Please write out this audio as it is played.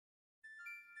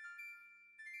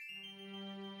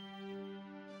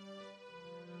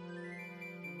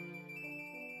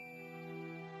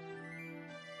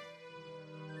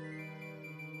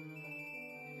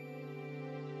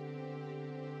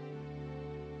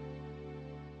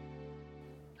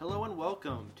Hello and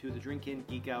welcome to the Drink In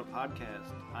Geek Out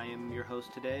podcast. I am your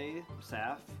host today,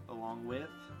 Saf, along with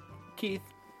Keith.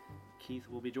 Keith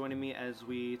will be joining me as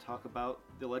we talk about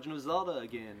The Legend of Zelda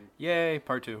again. Yay,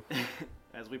 part 2.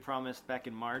 As we promised back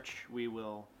in March, we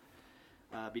will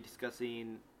be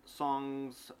discussing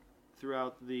songs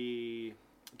throughout the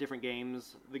different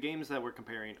games. The games that we're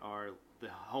comparing are the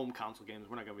home console games.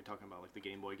 We're not going to be talking about like the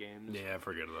Game Boy games. Yeah,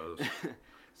 forget those.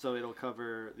 So it'll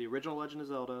cover the original Legend of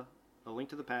Zelda, A Link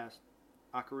to the Past,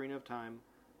 Ocarina of Time,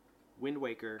 Wind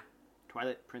Waker,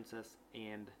 Twilight Princess,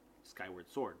 and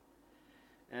Skyward Sword.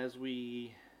 As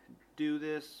we do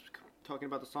this, talking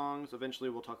about the songs, eventually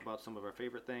we'll talk about some of our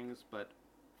favorite things, but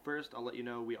first I'll let you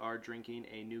know we are drinking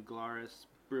a New Glarus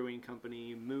Brewing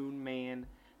Company Moon Man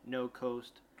No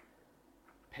Coast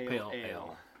Pale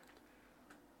Ale.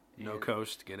 No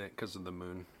coast, get it? Because of the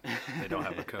moon. They don't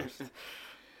have a coast.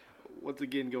 Once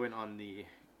again, going on the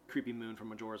creepy moon from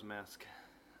Majora's Mask.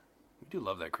 We do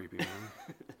love that creepy moon.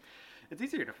 It's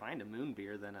easier to find a moon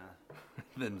beer than a...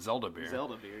 Than Zelda beer.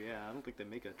 Zelda beer, yeah. I don't think they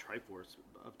make a Triforce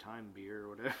of Time beer or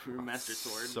whatever, Master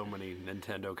Sword. So many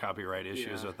Nintendo copyright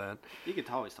issues with that. You could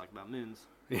always talk about moons.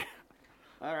 Yeah.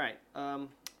 All right,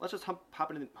 let's just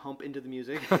hump into the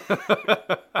music.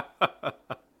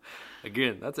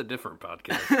 Again, that's a different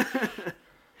podcast.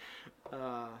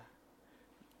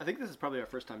 I think this is probably our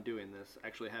first time doing this,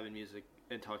 actually having music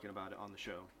and talking about it on the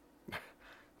show.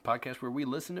 Podcast where we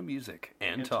listen to music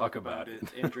and talk about it.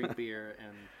 And drink beer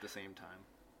at the same time.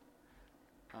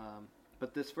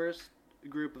 But this first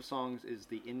group of songs is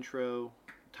the intro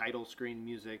title screen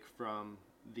music from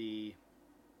the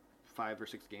 5 or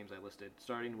 6 games I listed,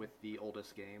 starting with the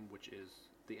oldest game, which is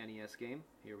the NES game.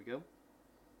 Here we go.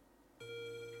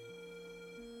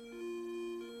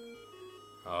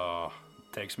 Oh,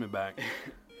 takes me back.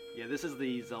 Yeah, this is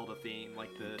the Zelda theme, like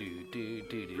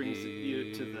brings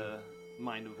you to the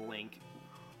mind of Link.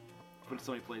 When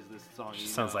somebody plays this song,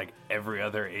 Sounds like every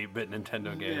other 8-bit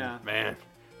Nintendo game. Yeah. Man.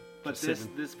 But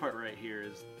this part right here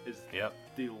is Yep.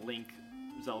 the Link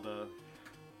Zelda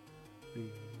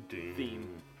theme.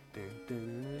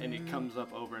 And it comes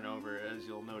up over and over, as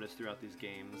you'll notice throughout these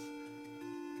games.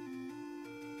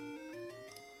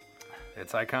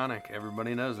 It's iconic.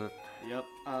 Everybody knows it. Yep.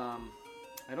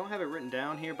 I don't have it written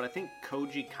down here, but I think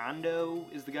Koji Kondo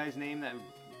is the guy's name that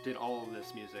did all of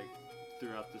this music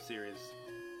throughout the series.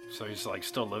 So he's like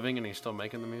still living and he's still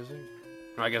making the music?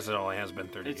 I guess it only has been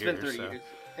 30 years. It's been 30 years.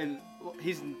 And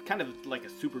he's kind of like a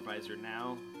supervisor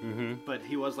now, but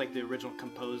he was like the original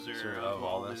composer of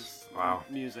all this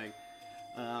music.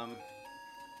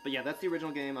 But yeah, that's the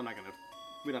original game. We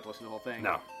don't have to listen to the whole thing.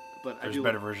 No, but there's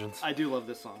better versions. I do love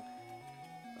this song.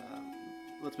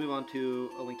 Let's move on to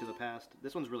A Link to the Past.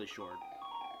 This one's really short.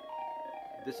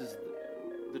 This is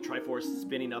the Triforce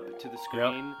spinning up to the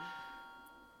screen.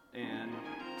 Yep. And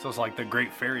so it's like the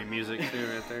Great Fairy music too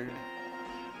right there.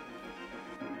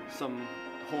 Some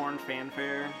horn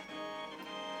fanfare.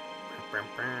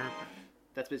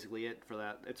 That's basically it for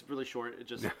that. It's really short. It's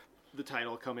just the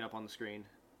title coming up on the screen.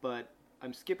 But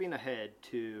I'm skipping ahead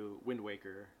to Wind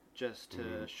Waker just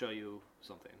to show you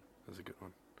something. That's a good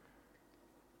one.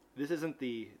 This isn't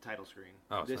the title screen.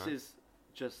 Oh, this is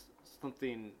just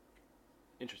something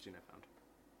interesting I found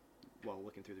while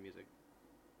looking through the music.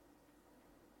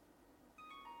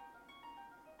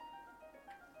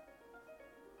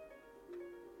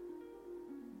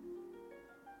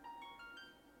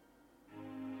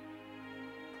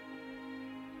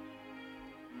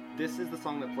 This is the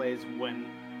song that plays when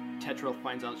Tetra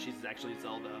finds out she's actually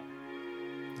Zelda.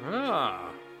 Ah.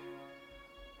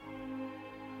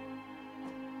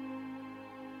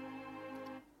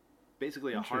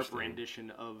 Basically a harp rendition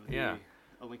of the A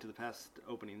Link to the Past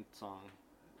opening song.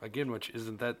 Again, which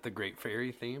isn't that the Great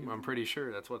Fairy theme? I'm pretty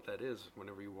sure that's what that is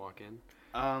whenever you walk in.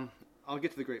 I'll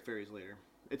get to the Great Fairies later.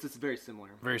 It's very similar.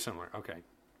 Very similar. Okay.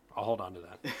 I'll hold on to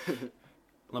that.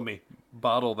 Let me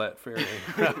bottle that fairy.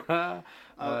 I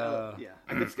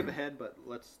could skip ahead, but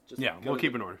let's just... Yeah, we'll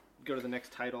keep in order. Go to the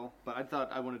next title, but I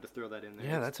thought I wanted to throw that in there.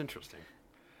 Yeah, that's interesting.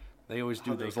 They always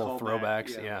do those little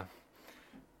throwbacks. Yeah.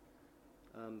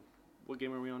 What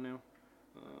game are we on now?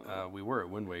 We were at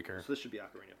Wind Waker. So this should be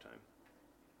Ocarina of Time.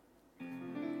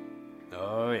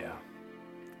 Oh, yeah.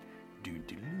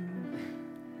 Doodaloo.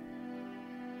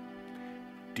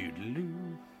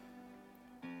 Doodaloo.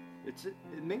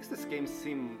 It makes this game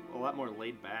seem a lot more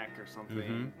laid back or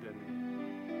something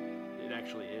than it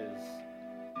actually is.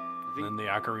 Then the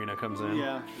ocarina comes in.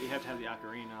 Yeah, you have to have the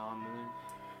ocarina on there.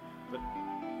 But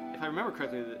if I remember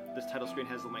correctly, this title screen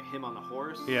has like him on the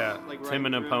horse. Yeah, like Tim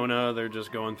and Epona, they're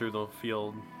just going through the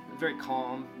field. Very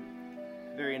calm,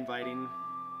 very inviting.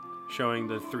 showing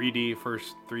the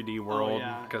first 3D world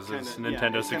because it's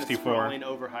Nintendo it's 64. Kind of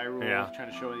scrolling over Hyrule,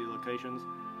 trying to show you locations.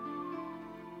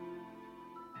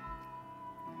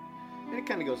 And it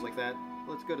kind of goes like that.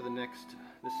 Let's go to the next.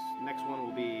 This next one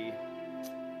will be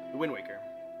the Wind Waker.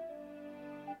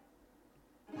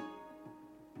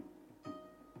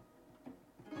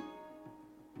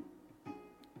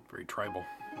 Very tribal.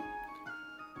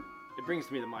 It brings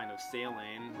to me the mind of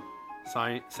sailing.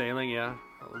 Sailing, yeah.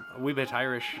 A wee bit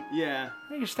Irish. Yeah.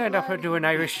 You stand up and do an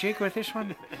Irish jig with this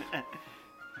one? I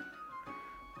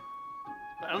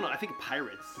don't know. I think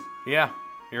pirates. Yeah,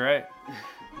 you're right.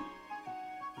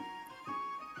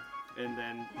 And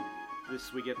then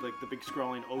we get like the big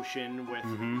scrolling ocean with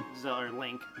Zelda or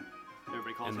Link.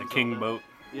 Everybody calls him the king Zelda. boat.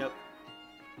 Yep.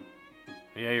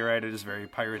 Yeah, you're right. It is very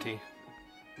piratey.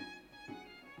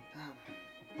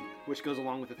 Which goes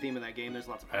along with the theme of that game. There's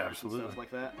lots of pirates and stuff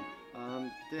like that.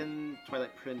 Then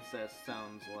Twilight Princess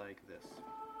sounds like this.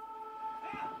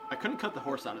 I couldn't cut the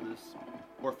horse out of this,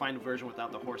 or find a version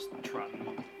without the horse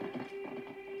trotting.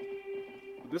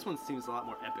 This one seems a lot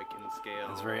more epic in scale.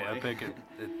 It's very epic.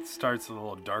 It starts with a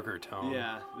little darker tone.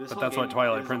 Yeah, but that's what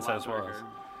Twilight Princess was.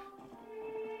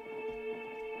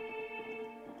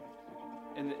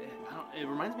 And it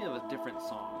reminds me of a different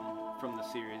song from the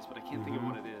series, but I can't think of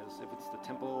what it is. If it's the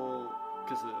temple,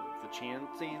 because of the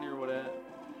chanting or whatever.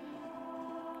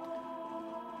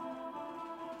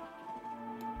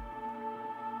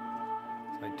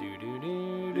 It's like do do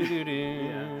do do do do.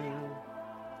 Yeah.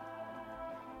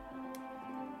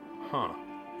 Huh.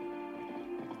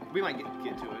 We might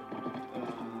get to it.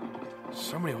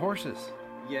 So many horses.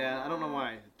 Yeah, I don't know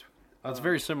why. That's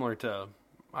very similar to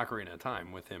Ocarina of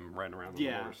Time with him riding around on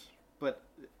the horse. But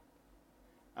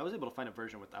I was able to find a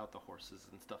version without the horses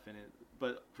and stuff in it.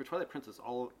 But for Twilight Princess,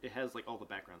 it has like all the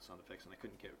background sound effects, and I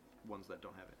couldn't get ones that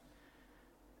don't have it.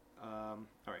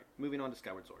 All right, moving on to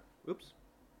Skyward Sword. Oops.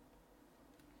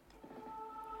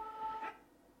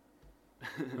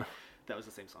 That was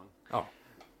the same song. Oh.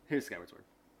 Here's Skyward Sword.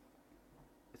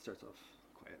 It starts off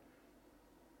quiet.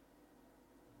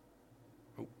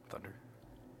 Oh, thunder.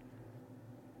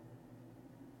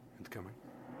 It's coming.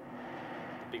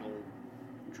 The big old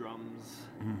drums.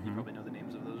 You probably know the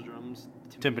names of those drums.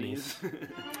 Timpanis.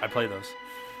 I play those.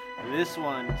 This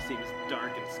one seems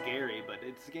dark and scary, but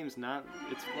the game's not.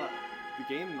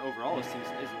 The game overall is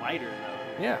lighter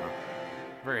though. Yeah.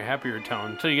 Very happier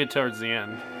tone until you get towards the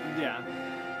end. Yeah.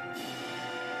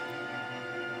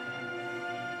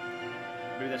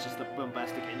 Maybe that's just the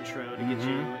bombastic intro to get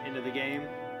you into the game.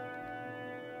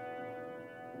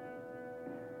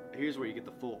 Here's where you get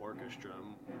the full orchestra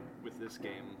with this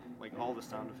game. Like all the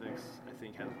sound effects, I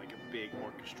think, have like a big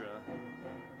orchestra.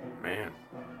 Man.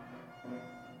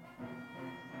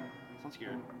 Sounds like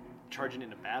you're charging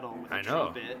into battle with a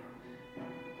trumpet.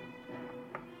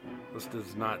 This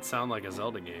does not sound like a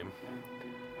Zelda game.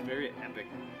 Very epic.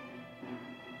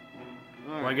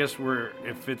 Well, I guess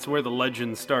if it's where the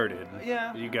legend started,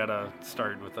 yeah, you gotta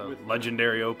start with a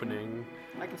legendary opening.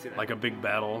 I can see that. Like a big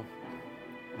battle.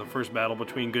 The first battle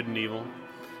between good and evil.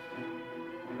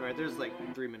 Alright, there's like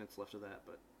 3 minutes left of that,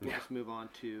 but we'll just move on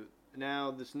to...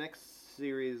 Now, this next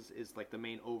series is like the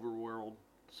main overworld.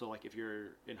 So like if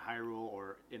you're in Hyrule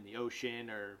or in the ocean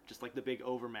or just like the big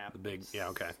overmap. The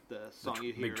song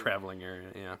you hear. Big traveling area,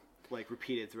 yeah. Like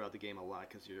repeated throughout the game a lot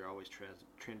because you're always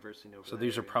traversing over. So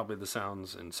these are probably the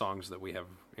sounds and songs that we have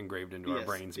engraved into our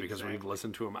brains because we've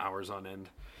listened to them hours on end.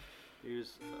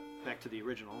 Here's back to the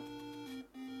original.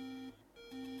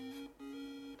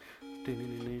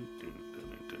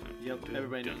 Yep,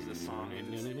 everybody knows this song.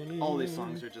 All these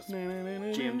songs are just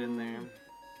jammed in there.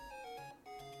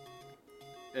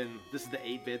 And this is the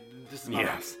 8-bit. This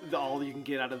is all you can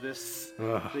get out of this.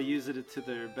 Ugh. They use it to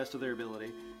the best of their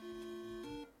ability.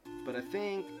 But I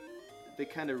think they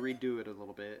kind of redo it a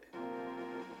little bit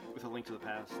with A Link to the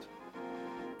Past.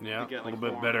 Yeah, a little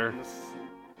bit better.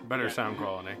 Better sound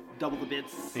quality. Double the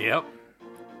bits. Yep.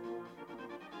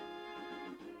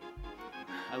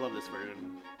 I love this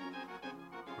version.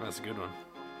 That's a good one.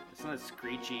 It's not as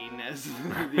screeching as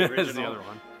the original. As the other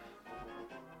one.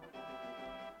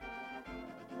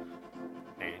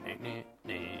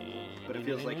 But it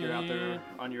feels like you're out there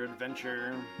on your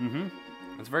adventure. Mm-hmm.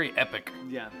 It's very epic.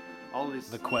 Yeah. All these...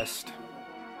 The quest.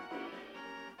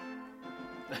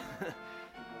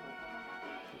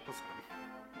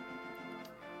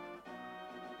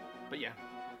 But yeah.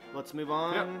 Let's move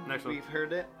on. Yep, next one. We've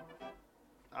heard it.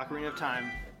 Ocarina of Time.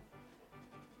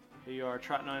 Here you are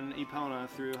trotting on Epona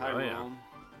through Hyrule. Oh, yeah.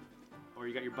 Or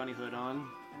you got your bunny hood on.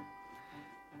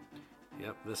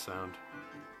 Yep, this sound.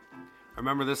 I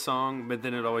remember this song, but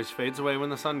then it always fades away when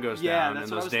the sun goes down. Yeah,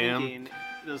 that's and what those I was thinking.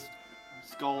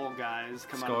 skull guys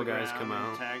come out Skull of the guys ground come and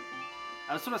out. attack.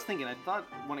 That's what I was thinking. I thought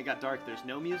when it got dark, there's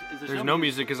no music. There's no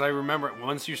music because I remember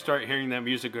once you start hearing that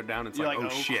music go down, it's You're like, oh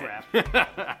shit. crap.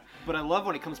 But I love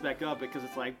when it comes back up because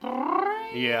it's like,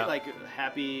 Yeah. like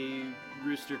happy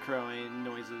rooster crowing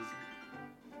noises.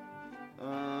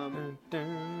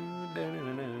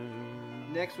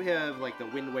 Next we have like the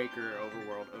Wind Waker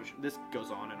overworld ocean. This goes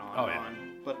on and on Oh, and yeah. on.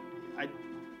 But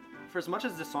for as much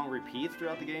as this song repeats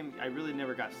throughout the game, I really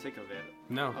never got sick of it.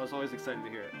 No. I was always excited to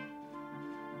hear it.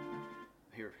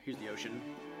 Here's the ocean.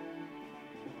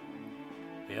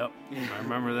 Yep. I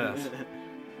remember this.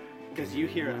 Because you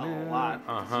hear it a lot.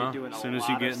 'Cause you're doing As a soon as lot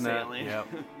you of get in that. sailing. Yep.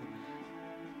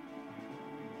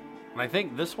 And I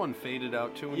think this one faded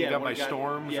out too when Yeah, you got when by it got-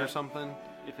 storms yeah. or something.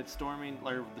 If it's storming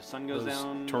or the sun goes Those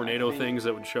down. tornado I think things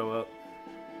that would show up.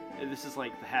 This is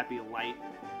like the happy light.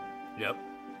 Yep.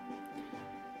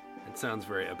 It sounds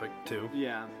very epic too.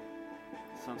 Yeah.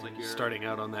 Sounds like you're Starting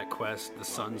out on that quest, the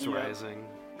sun's yeah. rising,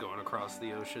 going across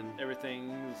the ocean.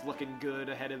 Everything's looking good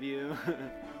ahead of you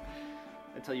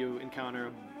until you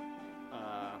encounter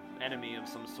an enemy of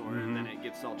some sort, and then it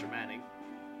gets all dramatic.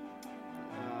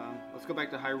 Let's go back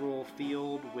to Hyrule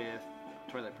Field with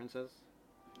Twilight Princess.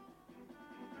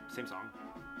 Same song.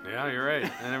 Yeah, you're right.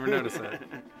 I never noticed that.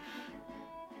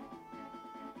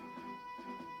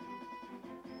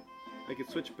 I could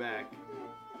switch back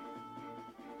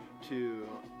to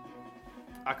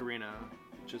Ocarina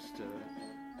just to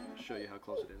show you how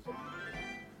close it is.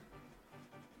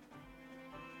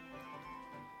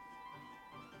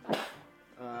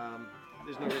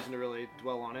 There's no reason to really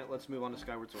dwell on it. Let's move on to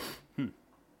Skyward Sword.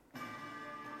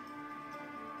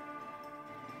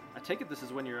 I take it this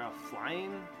is when you're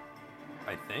flying?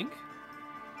 I think.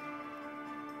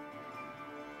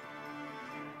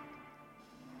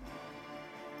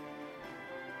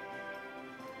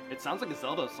 It sounds like a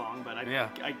Zelda song, but Yeah.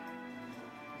 I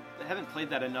haven't played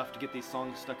that enough to get these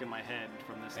songs stuck in my head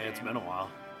from this game. It's been a while.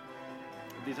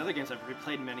 These other games I've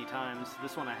replayed many times.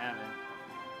 This one I haven't.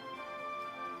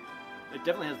 It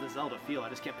definitely has the Zelda feel. I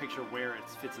just can't picture where it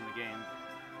fits in the game.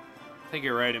 I think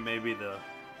you're right. It may be the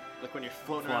Like when you're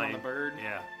floating around on the bird.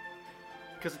 Yeah.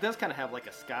 Because it does kind of have like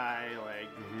a sky, like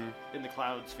in the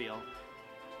clouds feel.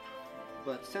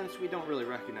 But since we don't really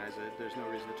recognize it, there's no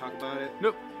reason to talk about it.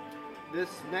 Nope. This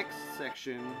next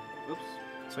section, oops.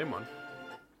 Same one.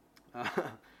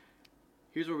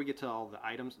 Here's where we get to all the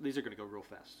items. These are going to go real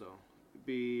fast, so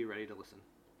be ready to listen.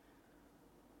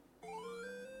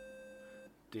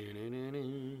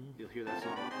 You'll hear that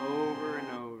song over and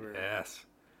over. Yes.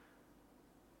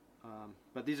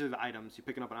 But these are the items. You're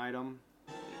picking up an item.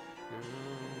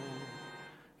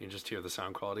 You just hear the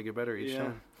sound quality get better each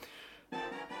time.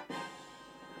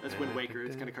 That's Wind Waker.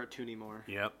 It's kind of cartoony more.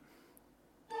 Yep.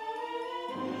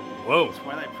 Whoa.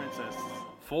 Twilight Princess.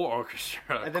 Full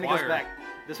orchestra. And then choir. it goes back.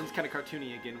 This one's kind of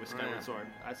cartoony again with Skyward Sword.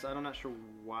 I'm not sure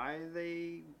why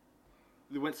they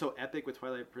went so epic with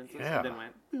Twilight Princess. Yeah. And then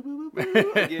went boo, boo, boo,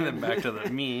 boo, again. And then back to the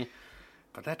me.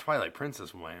 But that Twilight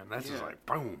Princess, man, that's just like,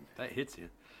 boom, that hits you.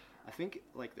 I think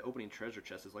like the opening treasure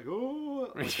chest is like,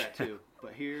 oh, like that too.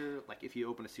 But here, like if you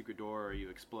open a secret door or you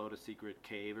explode a secret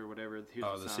cave or whatever, here's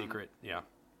Oh, the the sound. secret, yeah.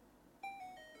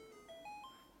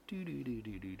 Do do do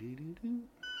do do do do do.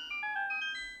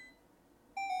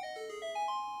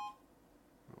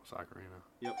 Oh, it's Ocarina.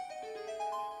 Yep.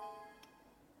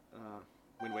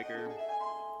 Wind Waker,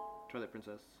 Twilight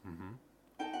Princess,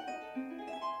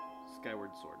 Skyward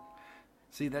Sword.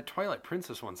 See, that Twilight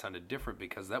Princess one sounded different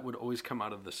because that would always come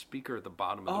out of the speaker at the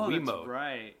bottom of the Wiimote. That's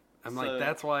right. I'm So like,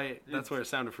 that's why it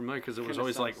sounded familiar because it was kinda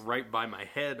always like sounds- right by my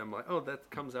head. I'm like, oh, that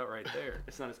comes out right there.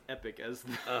 It's not as epic as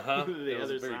the, The the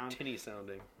other very sound. tinny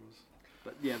sounding.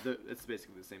 But yeah, it's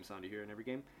basically the same sound you hear in every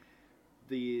game.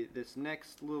 This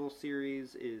next little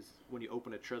series is when you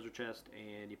open a treasure chest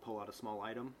and you pull out a small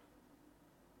item.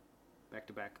 Back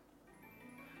to back.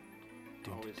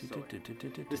 Always so.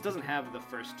 This doesn't have the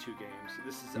first two games.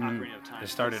 This is Ocarina of Time. It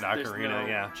started There's Ocarina, no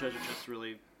yeah. Treasure chest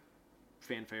really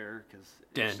fanfare because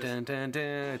Dun, dun, dun, dun.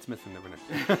 It's missing the minute.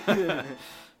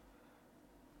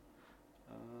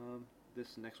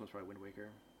 This next one's probably Wind Waker.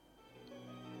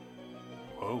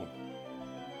 Whoa.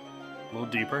 A little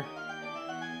deeper.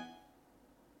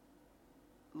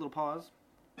 A little pause.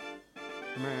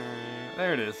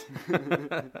 There it is.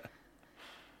 Gotta.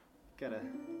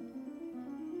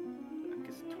 I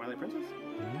guess Twilight Princess?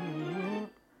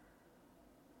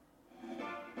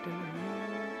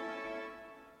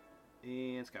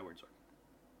 And Skyward Sword.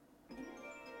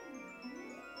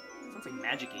 Sounds like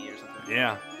magic-y or something.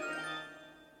 Yeah.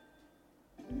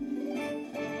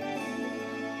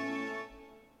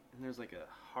 And there's like a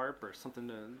harp or something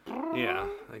to. Yeah,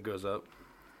 it goes up.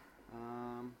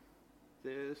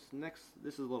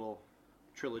 This is a little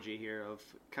trilogy here of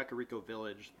Kakariko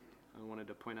Village. I wanted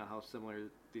to point out how similar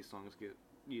these songs get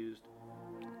used.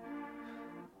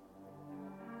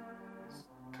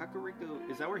 Kakariko,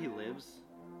 is that where he lives?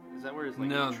 Is that where his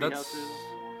treehouse is?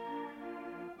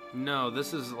 No,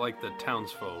 this is like the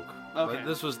townsfolk. Okay. Like,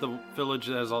 this was the village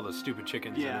that has all the stupid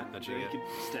chickens in it that you get. Could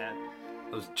stab.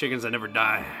 Those chickens that never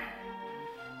die.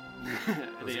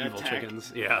 Those They evil attack.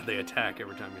 chickens. Yeah, they attack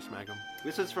every time you smack them.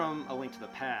 This is from A Link to the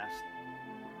Past.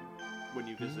 When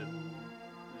you visit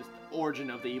this origin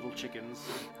of the evil chickens.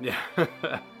 Yeah.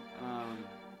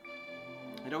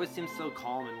 It always seems so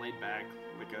calm and laid back,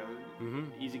 like a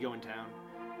easygoing town,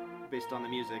 based on the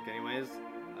music, anyways.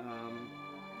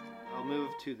 I'll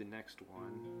move to the next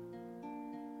one.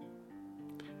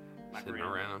 Sitting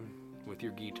Ocarina. around with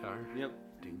your guitar. Yep.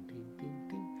 Ding, ding, ding,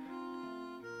 ding.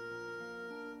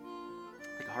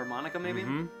 Like a harmonica, maybe?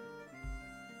 Mm-hmm.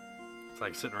 It's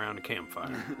like sitting around a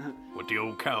campfire with the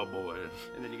old cowboys.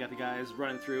 And then you got the guys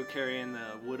running through carrying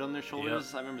the wood on their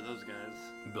shoulders. Yep. I remember those guys.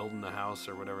 Building the house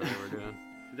or whatever they were doing.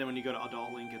 Then when you go to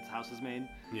Adult Link, its house is made.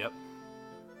 Yep.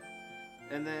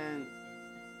 And then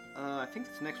I think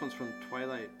this next one's from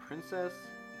Twilight Princess,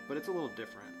 but it's a little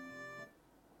different.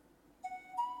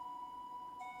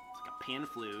 It's like a pan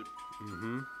flute.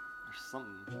 Mm-hmm. Or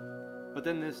something. But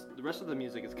then the rest of the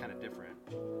music is kind of different.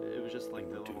 It was just like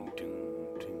the little...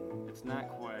 It's not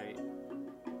quite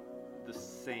the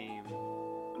same.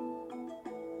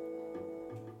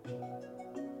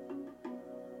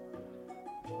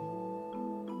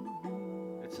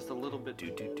 It's just a little bit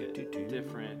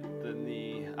different than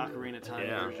the Ocarina of Time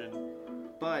version.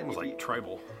 But almost like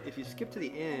tribal. If you skip to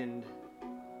the end,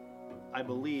 I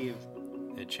believe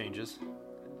it changes.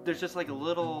 There's just like a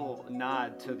little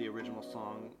nod to the original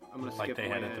song. I'm gonna skip like they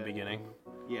had ahead. at the beginning.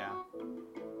 Yeah.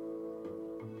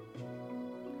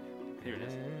 Here it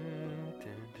is.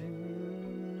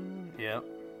 Yep.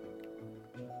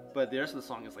 But the rest of the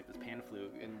song is like this pan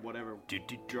flute and whatever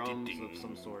drums of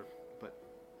some sort. But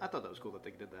I thought that was cool that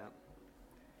they did that.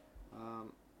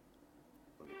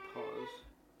 Let me pause.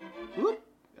 Whoop!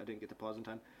 I didn't get to pause in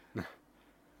time.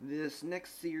 This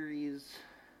next series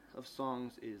of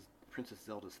songs is Princess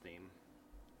Zelda's theme,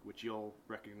 which you'll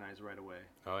recognize right away.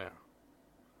 Oh, yeah.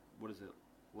 What is it?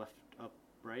 Left, up,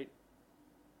 right?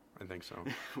 I think so.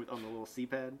 On the little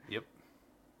C-pad? Yep.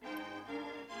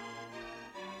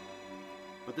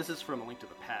 But this is from A Link to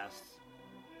the Past.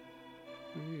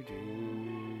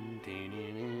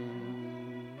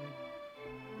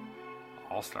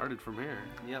 All started from here.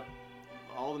 Yep.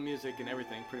 All the music and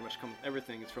everything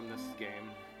everything is from this game.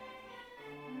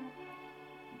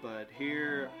 But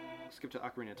here, skip to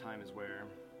Ocarina of Time is where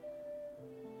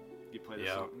you play this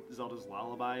song, Zelda's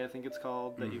Lullaby, I think it's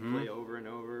called, that you play over and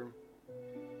over.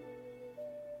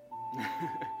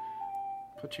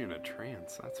 Put you in a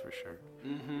trance, that's for sure.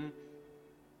 Mm-hmm.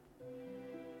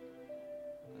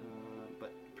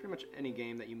 But pretty much any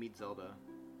game that you meet Zelda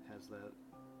has that.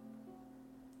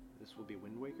 This will be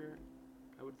Wind Waker,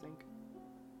 I would think.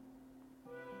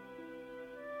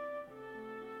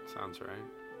 Sounds right.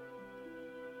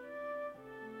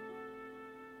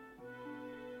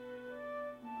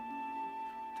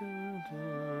 I'm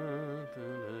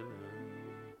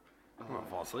gonna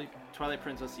fall asleep. Twilight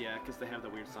Princess, yeah, because they have the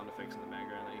weird sound effects in the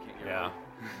background that you can't hear. Yeah.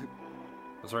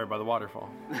 That's right by the waterfall.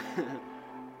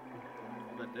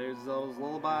 But there's Zelda's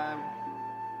Lullaby,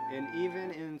 and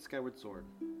even in Skyward Sword.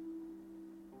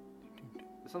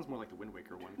 This sounds more like the Wind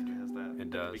Waker one because it has that. It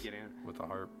does. Beginning. With the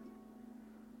harp.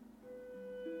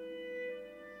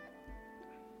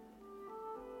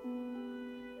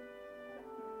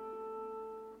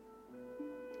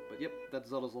 But yep, that's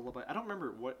Zelda's Lullaby. I don't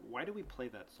remember why do we play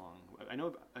that song? I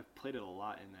know I've played it a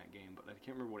lot in that game, but I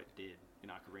can't remember what it did in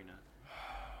Ocarina.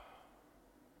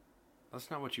 That's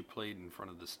not what you played in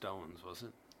front of the stones, was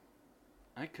it?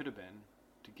 I could have been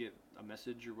to get a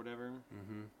message or whatever.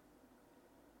 Mm-hmm.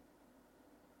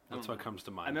 That's what comes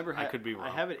to mind. I remember. I could be wrong.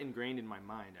 I have it ingrained in my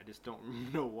mind. I just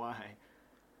don't know why.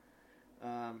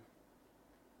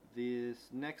 These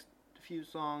next few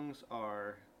songs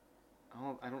are.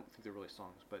 I don't think they're really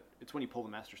songs, but it's when you pull the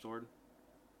Master Sword.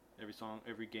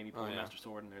 Every game you pull the Master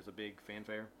Sword, and there's a big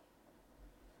fanfare.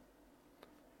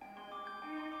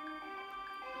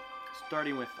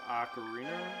 Starting with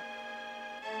Ocarina.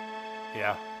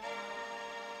 Yeah.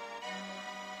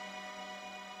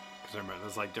 Because I remember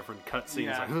there's like different cutscenes.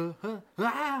 Yeah.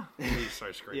 Like, and you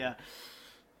start screaming. Yeah.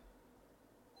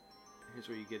 Here's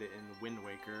where you get it in Wind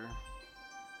Waker.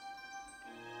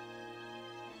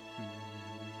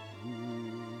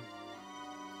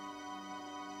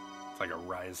 It's like a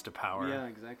rise to power. Yeah,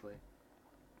 exactly.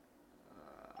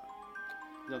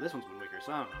 No, this one's Wind Waker,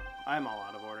 so I don't know. I'm all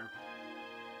out of order.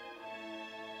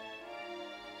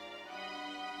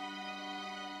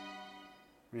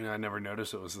 You know, I never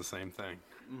noticed it was the same thing.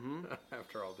 Mm-hmm.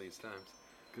 After all these times.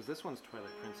 Because this one's Twilight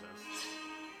Princess.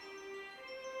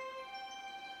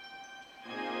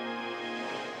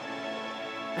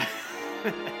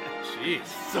 Jeez.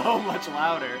 So much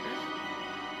louder.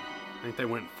 I think they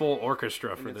went full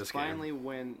orchestra for this game. Finally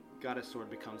when Goddess Sword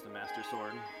becomes the Master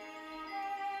Sword.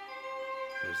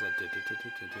 There's that.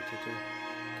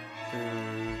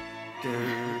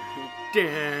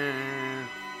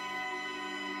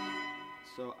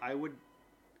 So I would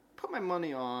put my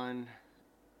money on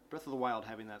Breath of the Wild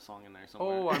having that song in there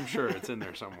somewhere. Oh, I'm sure it's in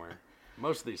there somewhere.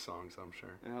 Most of these songs, I'm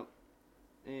sure. Yep.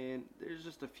 And there's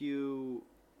just a few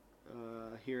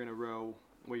here in a row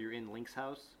where you're in Link's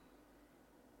house.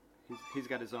 He's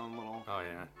got his own little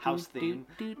house theme.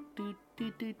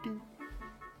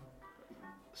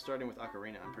 Starting with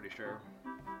Ocarina, I'm pretty sure.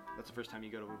 That's the first time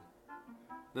you go to...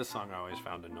 This song I always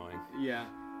found annoying. Yeah.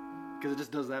 Because it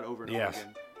just does that over and over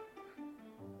again.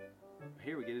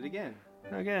 Here we get it again.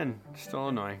 Again, still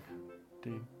annoying.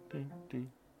 And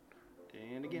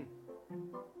again.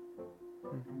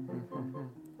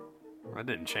 That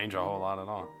didn't change a whole lot at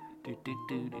all.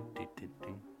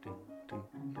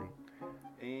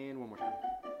 And one more time.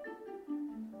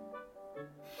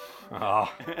 Oh.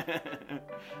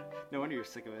 No wonder you're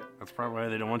sick of it. That's probably why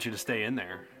they don't want you to stay in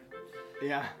there.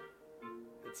 Yeah.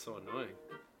 It's so annoying.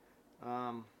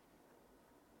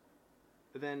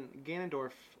 Then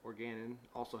Ganondorf, or Ganon,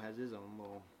 also has his own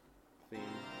little theme.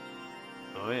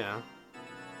 Oh yeah.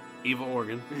 Evil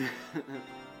organ. I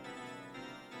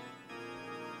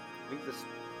think this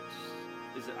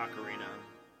is at Ocarina,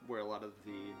 where a lot of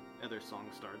the other song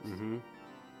starts. Mm-hmm.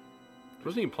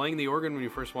 Wasn't he playing the organ when you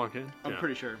first walked in? I'm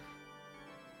pretty sure.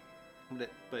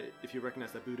 But if you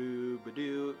recognize that boo-doo,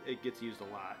 ba-doo, it gets used a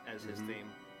lot as his theme.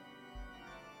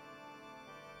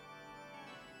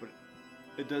 But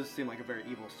it does seem like a very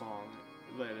evil song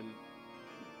that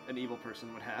an evil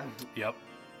person would have. Yep.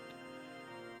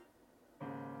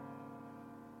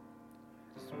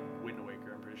 It's Wind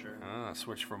Waker, I'm pretty sure.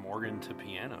 Switch from organ to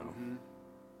piano. Mm-hmm.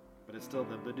 But it's still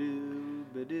the ba-doo,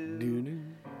 ba-doo.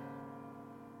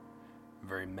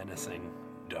 Very menacing,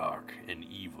 dark, and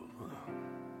evil.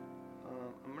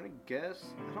 I'm gonna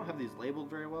guess. I don't have these labeled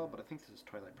very well, but I think this is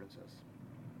Twilight Princess.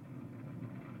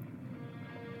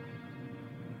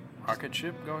 Rocket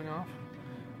ship going off?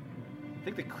 I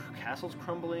think the castle's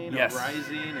crumbling, yes. or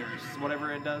rising, or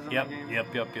whatever it does in the game. Yep.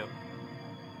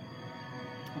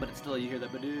 But it's still, you hear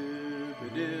that ba-doo,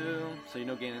 ba-doo, so you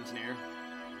know Ganon's near.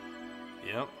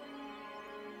 Yep.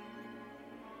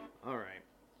 Alright.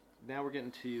 Now we're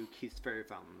getting to Keith's Fairy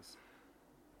Fountains.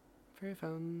 Fairy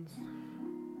fountains.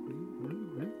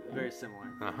 Very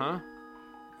similar. Uh-huh.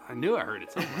 I knew I heard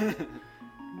it somewhere.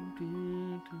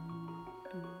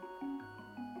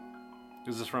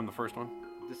 Is this from the first one?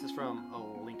 This is from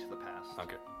A Link to the Past.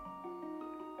 Okay.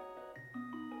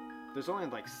 There's only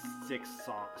like 6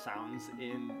 sounds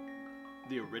in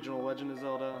the original Legend of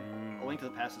Zelda. A Link to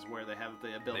the Past is where they have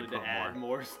the ability to add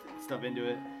more stuff into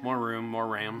it. More room, more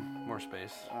RAM, more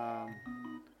space.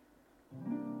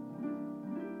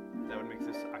 That would make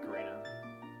this Ocarina.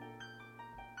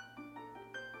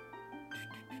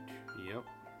 Yep.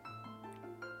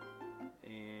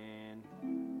 And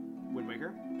Wind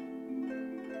Waker.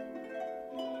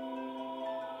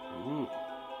 Ooh,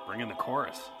 bring in the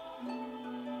chorus.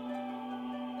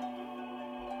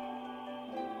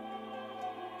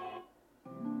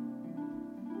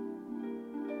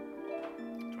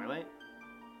 Twilight?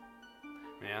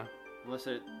 Yeah. Unless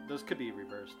those could be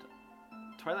reversed.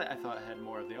 Twilight, I thought, had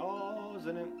more of the ohs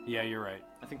in it. Yeah, you're right.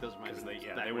 I think those might be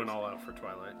They went all out for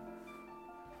Twilight.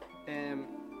 And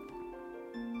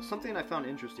something I found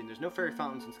interesting, there's no fairy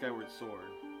fountains in Skyward Sword.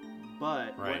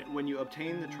 But when you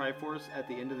obtain the Triforce at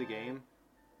the end of the game,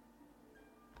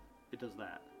 it does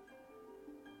that.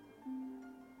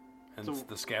 And so,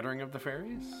 the scattering of the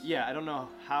fairies? Yeah, I don't know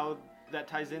how that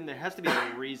ties in. There has to be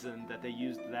a reason that they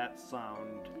used that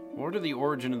sound. Where do the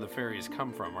origin of the fairies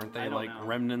come from? Aren't they like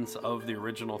remnants of the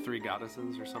original 3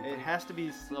 goddesses or something? It has to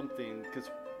be something, because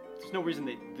there's no reason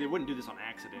they wouldn't do this on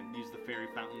accident, use the fairy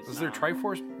fountains. Is there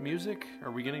Triforce music?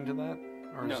 Are we getting to that?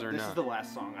 Or no, is there this is the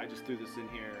last song. I just threw this in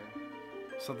here.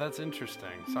 So that's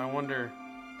interesting. So I wonder...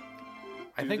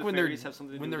 I think when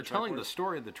they're telling the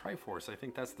story of the Triforce, I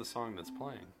think that's the song that's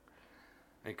playing.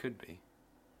 It could be.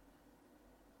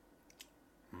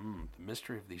 The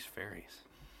mystery of these fairies.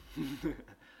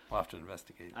 We'll have to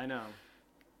investigate. I know.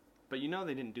 But you know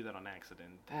they didn't do that on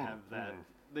accident. To have that...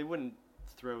 They wouldn't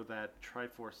throw that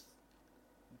Triforce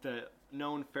the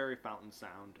known fairy fountain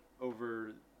sound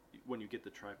over when you get the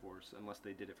Triforce, unless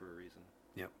they did it for a reason.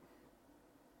 Yep.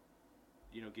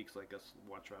 You know, geeks like us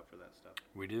watch out for that stuff.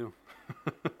 We do.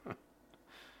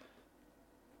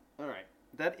 All right,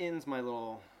 that ends my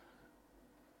little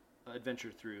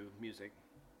adventure through music.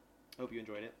 Hope you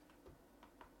enjoyed it.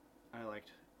 I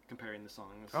liked comparing the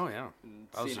songs. Oh yeah,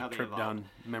 that was a trip down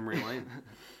memory lane.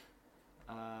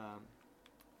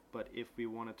 But if we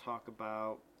want to talk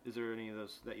about, is there any of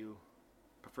those that you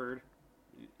preferred?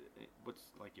 What's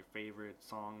like your favorite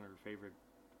song or favorite?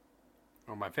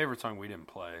 Oh, my favorite song we didn't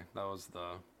play. That was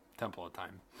the Temple of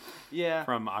Time. Yeah.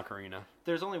 From Ocarina.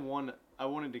 There's only one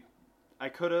I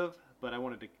could have, but I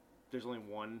wanted to. There's only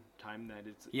one time that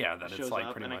it's like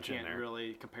up, pretty and much I in can't there.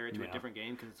 really compare it to a different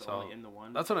game because it's only in the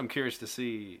one. That's what I'm curious to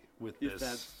see with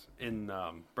this in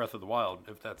Breath of the Wild,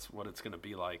 if that's what it's going to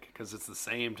be like, because it's the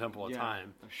same Temple of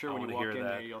Time. I'm sure when you walk in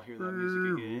there, you'll hear that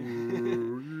music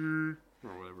again.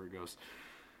 Or whatever it goes.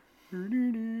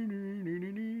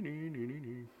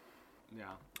 Yeah.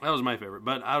 That was my favorite.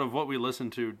 But out of what we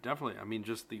listened to, definitely, I mean,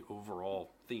 just the overall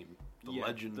theme. The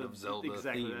Legend of Zelda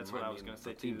exactly, theme. That's what I was going to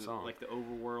say, too. Song. Like the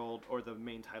overworld, or the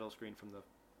main title screen from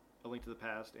A Link to the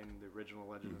Past and the original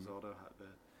Legend of Zelda.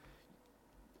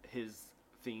 His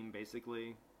theme,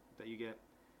 basically, that you get.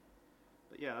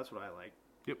 But yeah, that's what I like.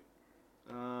 Yep.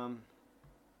 How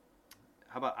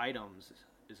about items?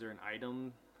 Is there an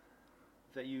item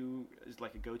that is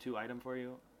like a go-to item for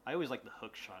you? I always like the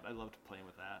hook shot. I loved playing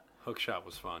with that. Hook shot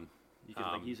was fun. You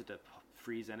could use it to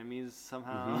freeze enemies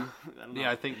somehow. Mm-hmm. I don't know.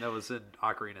 I think that was in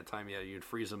Ocarina of Time. Yeah, you'd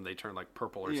freeze them. They turn like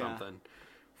purple or something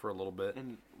for a little bit.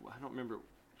 And I don't remember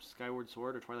Skyward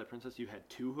Sword or Twilight Princess. You had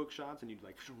 2 hook shots, and you'd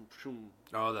like shoom, shoom.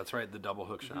 Oh, that's right, the double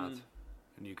hook shots.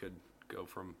 And you could go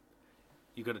from.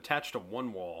 You could attach to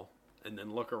one wall and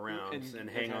then look around and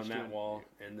hang on that wall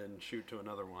and then shoot to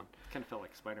another one. Kind of felt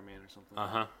like Spider-Man or something.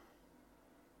 Uh-huh.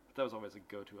 But that was always a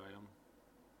go-to item.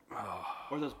 Oh.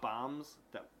 Or those bombs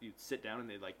that you'd sit down and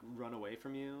they'd like run away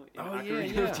from you.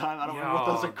 Yeah. Time. I don't remember what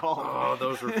those are called. Oh,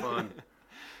 those were fun.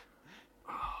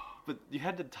 But you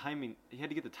had to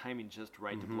get the timing just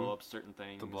right to blow up certain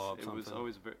things. It was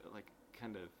always very, like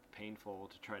kind of painful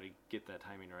to try to get that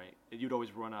timing right. You'd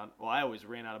always run out. Well, I always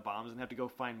ran out of bombs and have to go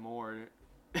find more.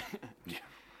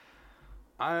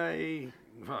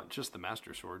 Just the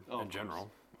Master Sword in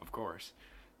general, of course.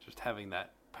 Just having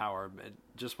that power,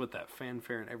 just with that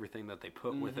fanfare and everything that they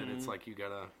put with it, it's like you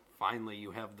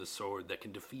have the sword that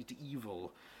can defeat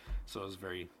evil. So it was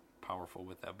very powerful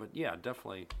with that. But yeah,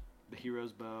 definitely. The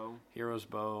hero's bow,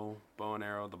 bow and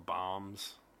arrow, the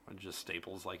bombs are just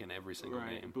staples like in every single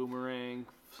game. Boomerang,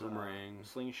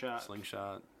 slingshot,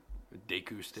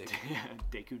 Deku stick.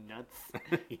 Deku nuts.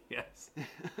 Yes.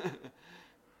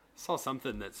 Saw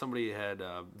something that somebody had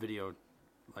a video,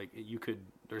 like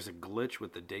there's a glitch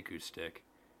with the Deku stick.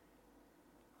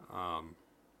 I've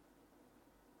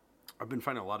been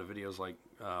finding a lot of videos like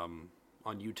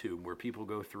on YouTube where people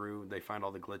go through, they find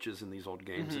all the glitches in these old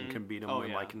games and can beat them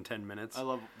like in 10 minutes. I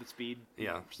love the speed.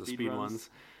 Yeah, the speed ones.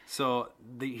 So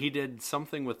he did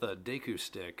something with a Deku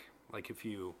stick, like if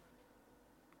you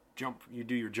jump, you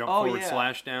do your jump forward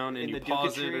slash down and you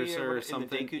pause it or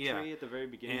something. In the Deku tree at the very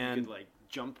beginning, and you could like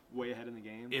jump way ahead in the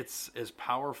game. It's as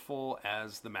powerful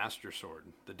as the Master Sword,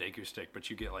 the Deku stick, but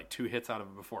you get like 2 hits out of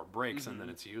it before it breaks, and then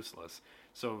it's useless.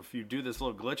 So if you do this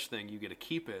little glitch thing, you get to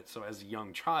keep it. So as a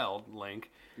young child,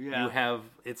 Link, you have,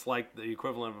 it's like the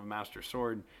equivalent of a Master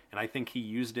Sword, and I think he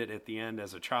used it at the end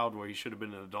as a child where he should have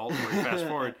been an adult, where he fast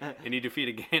forward, and he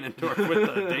defeated Ganondorf with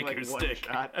the Deku stick.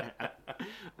 Oh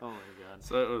my god.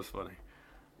 So it was funny.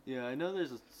 Yeah, I know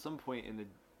there's some point in the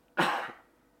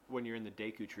when you're in the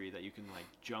Deku tree that you can like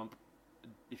jump.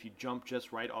 If you jump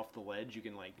just right off the ledge, you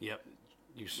can like you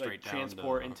straight down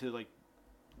transport into like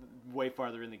way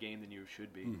farther in the game than you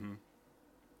should be.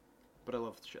 But I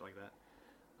love shit like that.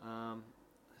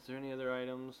 Is there any other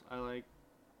items I like?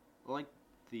 I like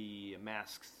the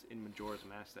masks in Majora's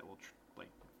Mask that will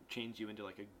change you into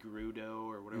like a Gerudo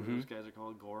or whatever those guys are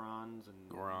called, Gorons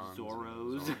and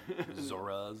Zoros.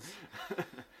 Zoras.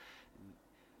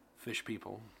 Fish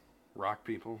people. Rock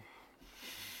people.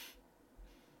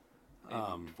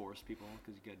 Forest people,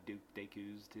 because you got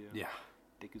Dekus too. Yeah.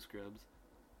 Deku scrubs.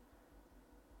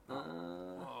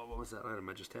 What was that item?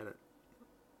 I just had it.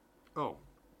 Oh.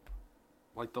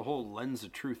 Like the whole Lens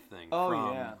of Truth thing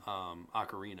from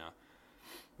Ocarina.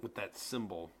 With that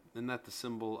symbol. Isn't that the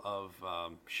symbol of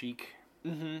Sheik?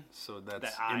 Mm-hmm. So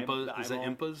that's Impa. Is it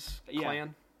Impa's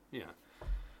clan? Yeah.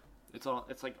 It's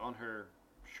like on her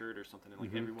shirt or something.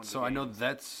 Like everyone. So I know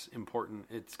that's important.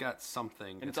 It's got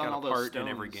something. And it's got a part in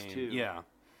every game. Too. Yeah.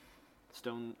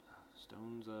 Stone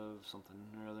Stones of something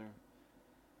or other.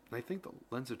 I think the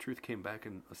Lens of Truth came back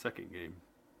in a second game.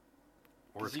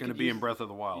 Or 'Cause it's you going to could be use- in Breath of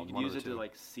the Wild. You one can of use the it to two.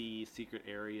 like see secret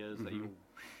areas that you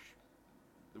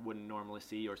wouldn't normally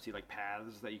see, or see like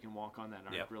paths that you can walk on that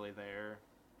aren't really there.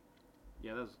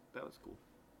 Yeah, that was cool.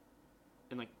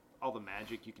 And like all the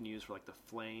magic you can use for like the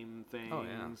flame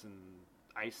things and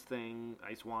ice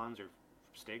wands or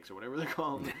stakes or whatever they're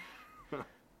called.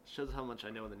 Shows how much I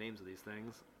know the names of these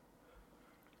things.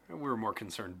 We were more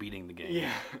concerned beating the game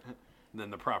than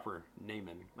the proper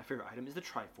naming. My favorite item is the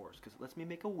Triforce because it lets me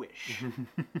make a wish.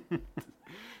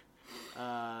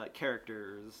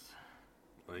 Characters.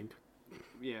 Link.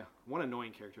 Yeah, one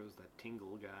annoying character was that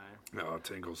Tingle guy. Oh,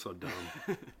 Tingle's so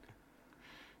dumb.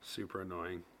 Super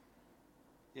annoying.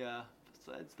 Yeah,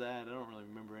 besides that, I don't really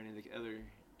remember any of the other,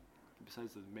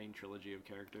 besides the main trilogy of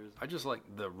characters. I just like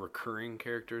the recurring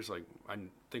characters. Like, I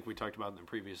think we talked about in the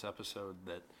previous episode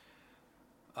that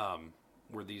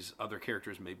where these other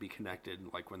characters may be connected,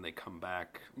 like when they come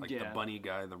back. Like the bunny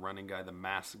guy, the running guy, the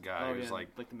masked guy. Who's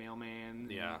like the mailman.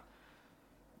 Yeah.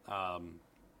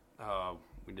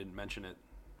 We didn't mention it.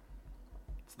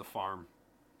 It's the farm.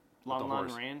 Lon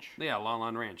Lon Ranch? Yeah, Lon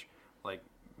Lon Ranch. Like,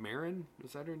 Marin?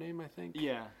 Is that her name, I think?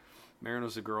 Yeah. Marin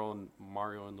was the girl, and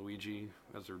Mario and Luigi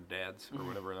as her dads, or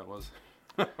whatever that was.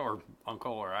 Or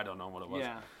uncle, or I don't know what it was.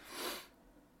 Yeah.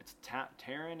 It's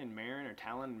Taran and Marin, or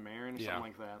Talon and Marin, or something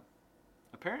like that.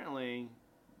 Apparently,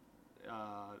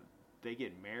 they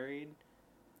get married,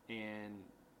 and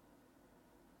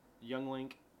young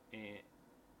Link,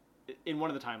 in one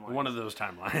of the timelines. One of those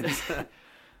timelines.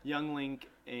 Young Link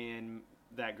and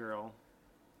that girl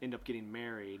end up getting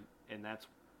married, and that's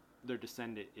their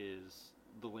descendant is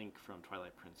the Link from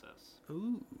Twilight Princess.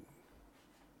 Ooh.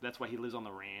 That's why he lives on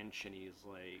the ranch, and he's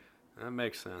like... That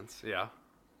makes sense, yeah.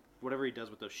 Whatever he does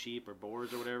with those sheep or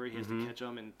boars or whatever, he has to catch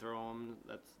them and throw them.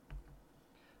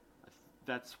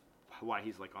 That's why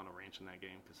he's like on a ranch in that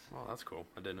game. Cause oh, that's cool.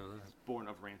 I didn't know that. He's born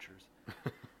of ranchers.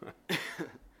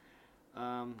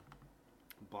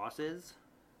 Bosses?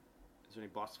 Is there any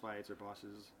boss fights or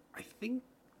bosses? I think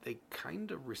they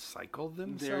kind of recycle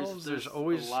themselves. There's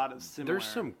always a lot of similar... There's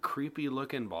some creepy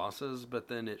looking bosses, but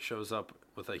then it shows up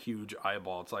with a huge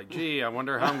eyeball. It's like, gee, I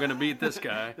wonder how I'm going to beat this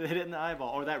guy. They hit it in the eyeball,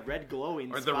 or that red glowing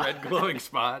spot. Or the red glowing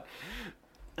spot.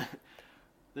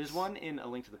 There's one in A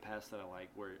Link to the Past that I like,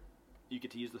 where you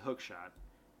get to use the hook shot,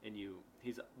 and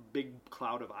he's a big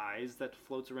cloud of eyes that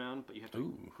floats around, but you have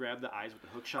to grab the eyes with the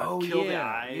hook shot, kill the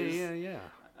eyes. Yeah.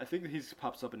 I think he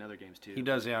pops up in other games too. He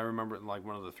does, yeah. I remember it in like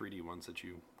one of the 3D ones that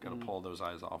you got to pull those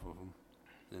eyes off of him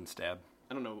and stab.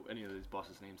 I don't know any of these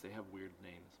bosses' names. They have weird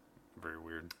names. Very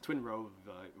weird. Twin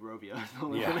Rovia.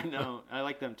 I know. I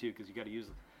like them too because you got to use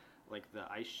like the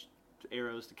ice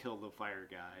arrows to kill the fire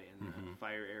guy and the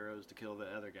fire arrows to kill the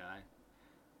other guy.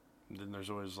 And then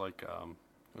there's always like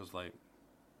it was like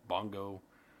Bongo.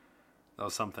 That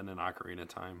was something in Ocarina of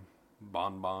Time.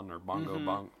 Bon or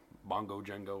Bongo Bongo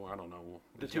Jengo, I don't know.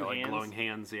 The two like hands, glowing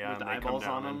hands, yeah, with the and they eyeballs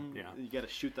come down on them. Yeah, You got to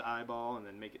shoot the eyeball and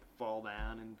then make it fall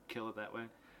down and kill it that way.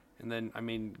 And then I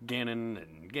mean Ganon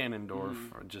and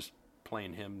Ganondorf are just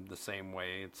playing him the same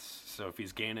way. It's so if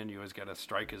he's Ganon, you always got to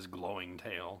strike his glowing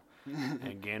tail,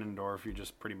 and Ganondorf, you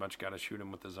just pretty much got to shoot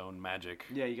him with his own magic.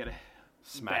 Yeah, you got to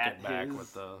smack it back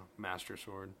with the Master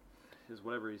Sword. His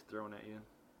whatever he's throwing at you.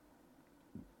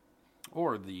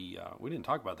 Or the we didn't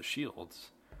talk about the shields.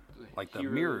 Like the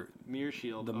mirror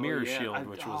shield. The mirror shield,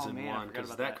 which was in man, one,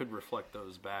 because that could reflect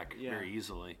those back very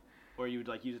easily. Or you would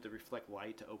like use it to reflect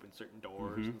light to open certain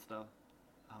doors and stuff.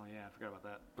 Oh yeah, I forgot about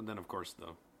that. But then of course the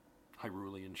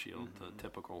Hyrulean shield, the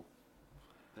typical.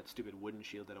 That stupid wooden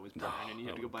shield that always burned, and you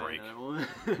have to go buy break. another one.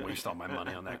 Waste all my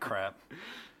money on that crap.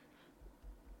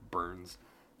 Burns.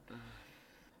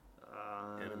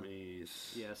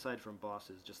 Enemies. Yeah, aside from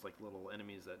bosses, just like little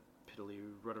enemies that piddly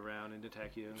run around and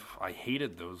attack you. I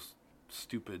hated those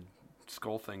stupid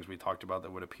skull things we talked about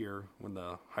that would appear when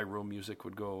the Hyrule music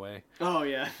would go away. Oh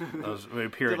yeah, those would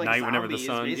appear at like night whenever the zombies,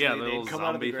 sun. basically. Yeah, the little come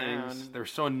out of the zombie things. ground. They're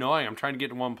so annoying. I'm trying to get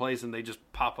to one place and they just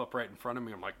pop up right in front of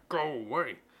me. I'm like, go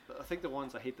away. I think the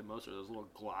ones I hate the most are those little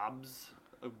globs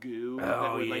of goo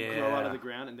that would like grow out of the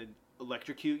ground and then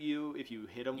electrocute you if you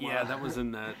hit them. Yeah, that was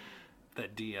in that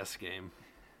DS game.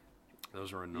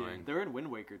 Those were annoying. Yeah, they're in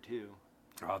Wind Waker too.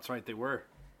 Oh, that's right, they were.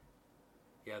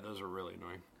 Yeah, those were really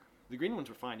annoying. The green ones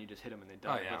were fine; you just hit them and they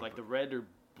died. Oh, yeah, but like the red or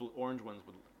orange ones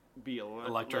would be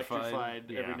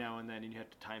electrified every now and then, and you have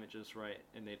to time it just right,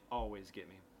 and they'd always get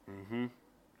me. Mm-hmm.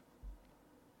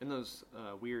 And those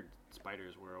weird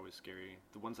spiders were always scary.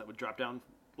 The ones that would drop down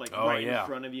like in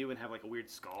front of you and have like a weird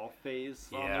skull face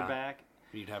on their back.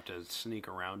 You'd have to sneak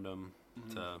around them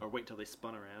or wait till they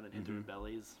spun around and hit their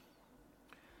bellies.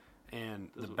 And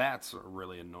the bats are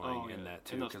really annoying in that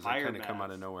too, because they kind of come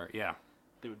out of nowhere. Yeah.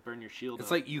 They would burn your shield It's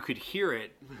up. like you could hear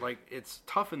it. Like, it's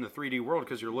tough in the 3D world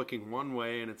because you're looking one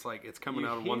way and it's like it's coming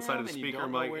out of one side of the speaker.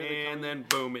 I'm like, and then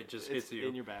boom, it just hits you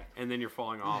in your back. And then you're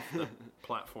falling off the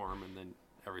platform, and then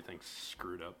everything's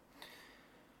screwed up.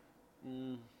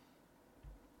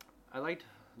 I liked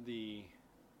the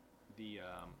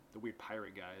weird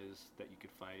pirate guys that you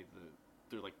could fight.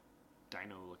 They're like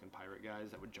dino-looking pirate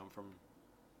guys that would jump from.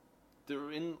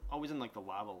 They're always in like the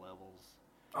lava levels.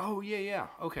 Oh yeah,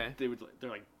 okay. They're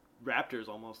like raptors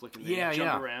almost looking. Yeah,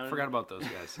 jump around. Forgot about those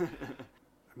guys.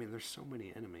 I mean, there's so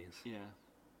many enemies. Yeah.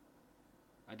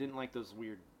 I didn't like those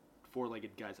weird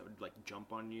four-legged guys that would like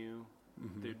jump on you.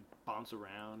 Mm-hmm. They'd bounce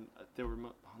around. They were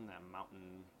on that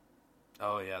mountain.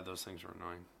 Oh yeah, those things were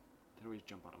annoying. They'd always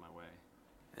jump out of my way.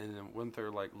 And then weren't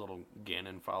there like little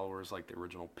Ganon followers, like the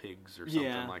original pigs or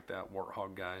something like that?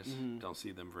 Warthog guys. Mm-hmm. Don't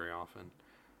see them very often.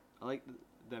 I like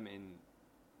them in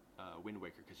Wind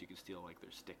Waker because you could steal like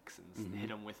their sticks and hit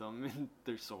them with them and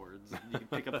their swords. You could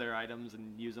pick up their items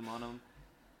and use them on them.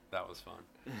 That was fun.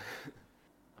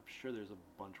 I'm sure there's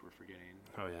a bunch we're forgetting.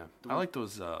 Oh yeah, I like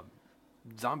those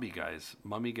zombie guys,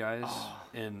 mummy guys,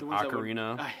 in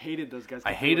Ocarina. I hated those guys.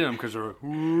 I hated them because they're like,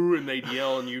 ooh, and they'd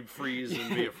yell and you'd freeze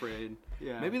and be afraid.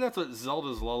 Yeah. Maybe that's what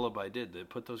Zelda's Lullaby did. They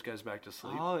put those guys back to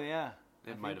sleep. Oh yeah,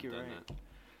 it might have done that.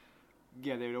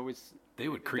 Yeah, they would always. They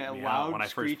would creep me out when I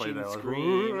first played that.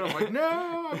 I'm like,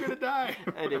 no, I'm gonna die.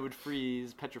 And it would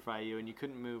freeze, petrify you, and you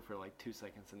couldn't move for like 2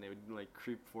 seconds, and they would like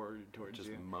creep forward towards you.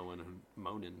 Just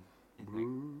moaning.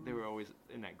 They were always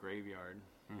in that graveyard.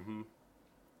 Mm-hmm.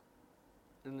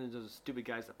 And then there's those stupid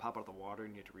guys that pop out of the water,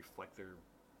 and you have to reflect their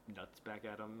nuts back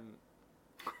at them.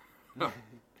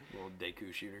 Little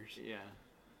Deku shooters. Yeah.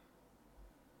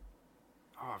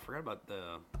 Oh, I forgot about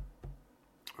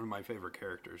one of my favorite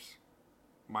characters.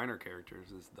 Minor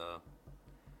characters is the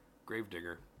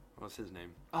Gravedigger. What's his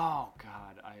name? Oh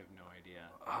God, I have no idea.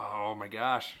 Oh my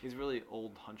gosh, he's a really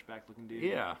old hunchback looking dude.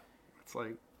 Yeah, it's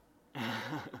like I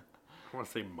want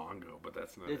to say Mongo, but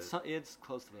that's not it. It's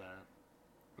close to that.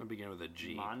 It begin with a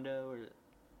G. Mondo or.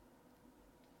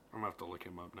 I'm gonna have to look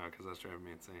him up now because that's driving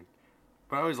me insane.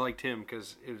 But I always liked him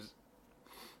because it was.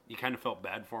 You kind of felt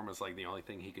bad for him as like the only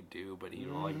thing he could do, but he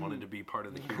like wanted to be part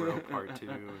of the hero part too.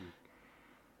 And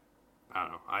I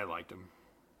don't know. I liked him.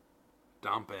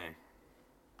 Dompe.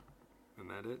 Isn't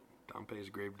that it? Dompe's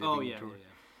grave digging. Oh yeah, tour.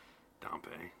 yeah.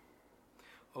 Dompe.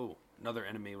 Oh, another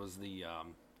enemy was the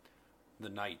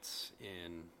knights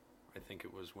in, I think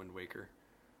it was Wind Waker.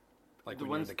 Like the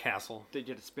when you're in the castle. They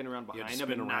get to spin around behind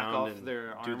them and knock off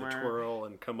their armor. Do the twirl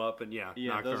and come up and knock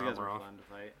those their guys armor were off. fun to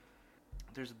fight.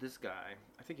 There's this guy.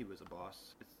 I think he was a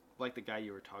boss. It's like the guy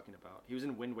you were talking about. He was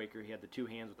in Wind Waker. He had the two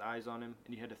hands with eyes on him,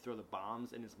 and you had to throw the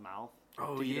bombs in his mouth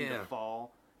to get him to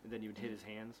fall, and then you would hit his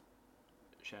hands.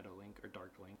 Shadow Link or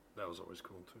Dark Link. That was always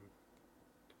cool too.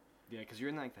 Yeah, because you're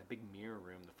in like that big mirror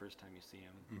room the first time you see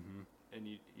him, and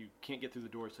you can't get through the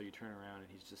door, so you turn around and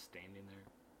he's just standing there.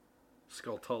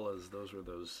 Skulltulas, those were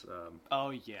those. Oh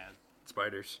yeah,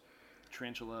 spiders.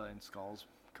 Tarantula and skulls,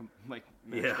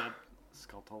 mashed up.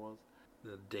 Skulltulas.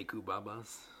 The Deku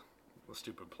Babas, the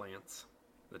stupid plants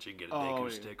that you get a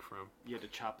Deku stick from. You had to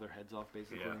chop their heads off,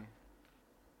 basically. Yeah.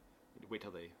 Wait till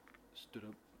they stood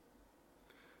up.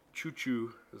 Choo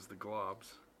Choo is the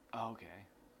globs. Oh, okay.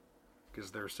 Because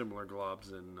they're similar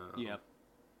globs in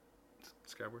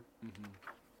Skyward. Mm-hmm.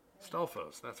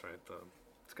 Stalfos, that's right. The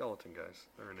skeleton guys.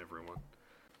 They're in everyone.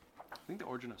 I think the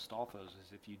origin of Stalfos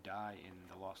is if you die in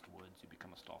the Lost Woods, you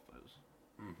become a Stalfos.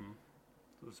 Mm-hmm.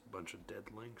 There's a bunch of dead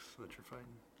links that you're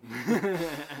fighting.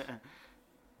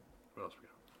 What else we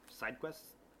got? Side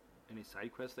quests? Any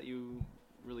side quests that you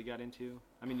really got into?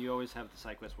 I mean, you always have the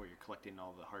side quests where you're collecting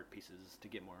all the heart pieces to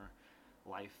get more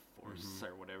life force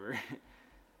or whatever.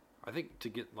 I think to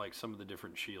get like some of the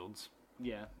different shields.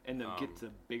 Yeah, and then get the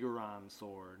Bigoron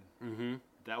sword. Mm-hmm.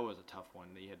 That was a tough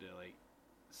one. That you had to like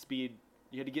speed.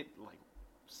 You had to get like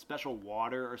special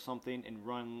water or something and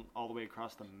run all the way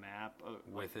across the map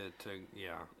with it to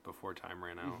before time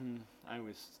ran out. Mm-hmm. I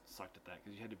always sucked at that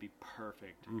because you had to be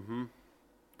perfect. Mm-hmm.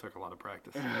 Took a lot of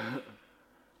practice.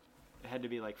 It had to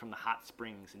be like from the hot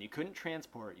springs, and you couldn't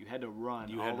transport. You had to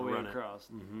run all the way across.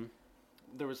 Mm-hmm.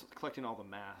 There was collecting all the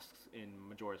masks in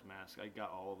Majora's Mask. I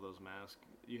got all of those masks.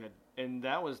 And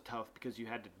that was tough because you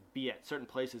had to be at certain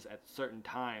places at certain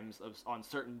times on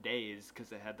certain days because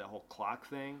they had that whole clock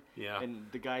thing. Yeah. And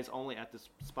the guy's only at this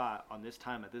spot on this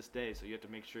time at this day, so you have to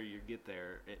make sure you get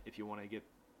there if you want to get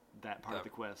that part of the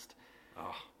quest.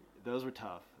 Oh. Those were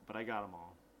tough, but I got them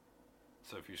all.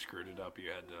 So if you screwed it up,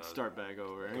 you had to start back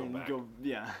over. Go back.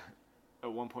 Yeah.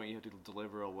 at one point you have to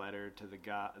deliver a letter to the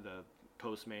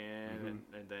postman,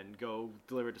 and then go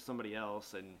deliver it to somebody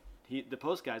else, and the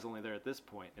post guy's only there at this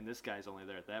point, and this guy's only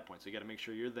there at that point. So you got to make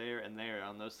sure you're there and there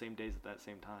on those same days at that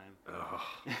same time.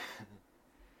 Ugh.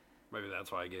 Maybe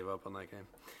that's why I gave up on that game.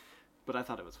 But I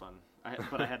thought it was fun.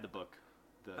 But I had the book,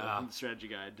 the strategy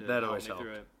guide to that help always me helped.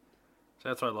 through it. So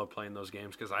that's why I love playing those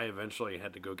games, because I eventually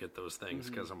had to go get those things,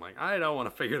 because I'm like, I don't want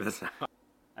to figure this out.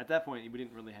 At that point, we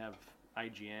didn't really have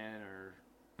IGN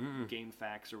or Game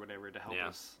Facts or whatever to help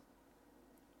us.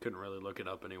 Couldn't really look it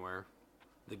up anywhere.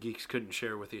 The geeks couldn't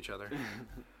share with each other.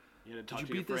 You had to talk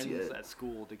to your friends at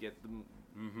school to get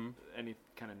them any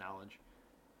kind of knowledge.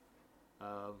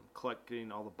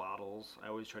 Collecting all the bottles. I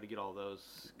always try to get all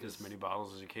those. As many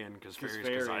bottles as you can, because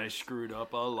I screwed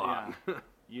up a lot.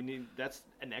 Yeah. That's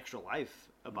an extra life.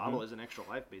 A bottle is an extra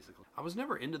life, basically. I was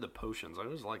never into the potions. I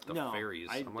was like the fairies.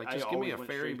 I'm like, I just give me a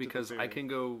fairy, because I can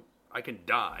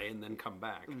die and then come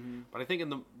back. But I think in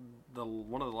the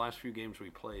one of the last few games we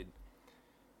played,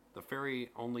 the fairy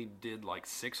only did like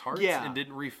 6 hearts and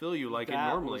didn't refill you like it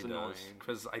normally does.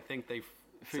 Because I think they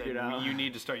figured out you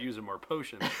need to start using more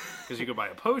potions, because you could buy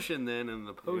a potion then, and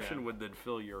the potion would then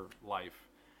fill your life.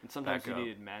 And sometimes you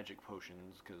needed magic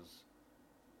potions, because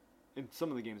in some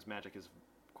of the games magic is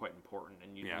quite important,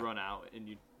 and you run out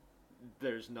and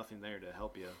there's nothing there to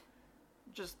help you.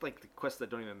 Just like the quests that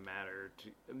don't even matter.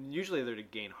 Usually they're to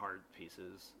gain heart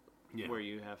pieces, where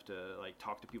you have to like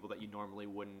talk to people that you normally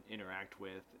wouldn't interact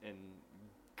with and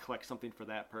collect something for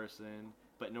that person.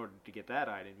 But in order to get that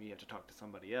item, you have to talk to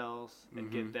somebody else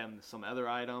and get them some other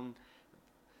item.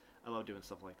 I love doing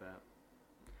stuff like that.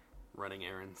 Running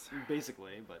errands.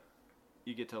 Basically, but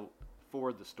you get to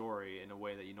forward the story in a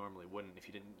way that you normally wouldn't if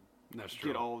you didn't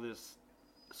get all this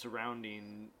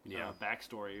surrounding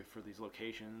backstory for these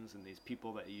locations and these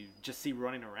people that you just see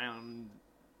running around.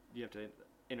 You have to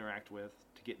interact with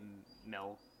to get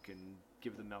milk and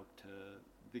give the milk to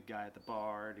the guy at the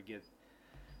bar to get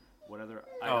what other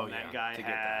item that guy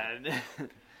had.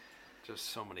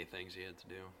 Just so many things you had to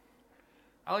do.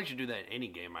 I like to do that in any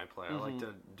game I play. I like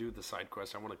to do the side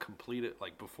quest. I want to complete it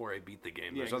like before I beat the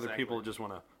game. There's other people who just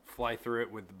want to fly through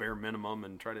it with the bare minimum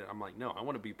and try to... I'm like, no, I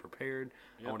want to be prepared.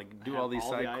 I want to do all these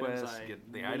side quests,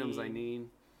 get the items I need.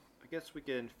 I guess we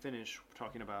can finish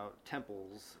talking about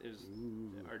temples,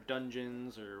 or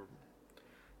dungeons, or...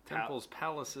 Temples,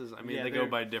 palaces. I mean, they go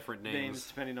by different names.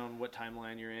 Depending on what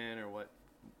timeline you're in or what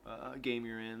game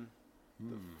you're in.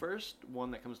 The first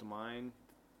one that comes to mind,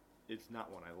 it's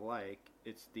not one I like.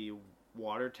 It's the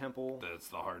water temple. That's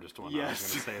the hardest one.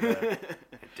 Yes. I was going to say that.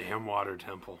 Damn water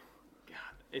temple. God,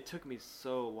 it took me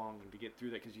so long to get through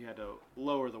that, because you had to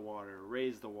lower the water,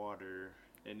 raise the water,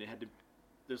 and it had to...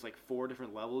 There's like 4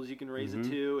 different levels you can raise it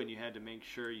to, and you had to make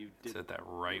sure you did... Set that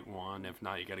right one. If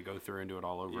not, you got to go through and do it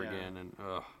all over again. And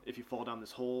if you fall down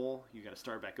this hole, you got to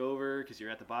start back over, because you're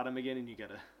at the bottom again, and you got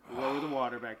to lower the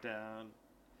water back down.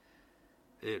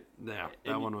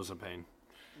 That one was a pain.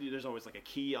 There's always like a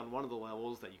key on one of the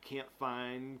levels that you can't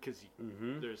find, because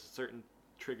there's a certain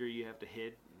trigger you have to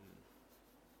hit.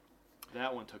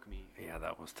 That one took me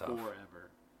that was tough. Forever.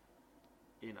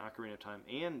 In Ocarina of Time,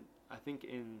 and I think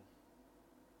in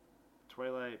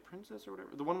Twilight Princess or whatever,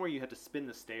 the one where you had to spin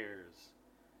the stairs.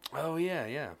 Oh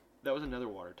yeah. That was another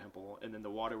water temple, and then the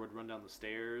water would run down the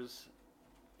stairs.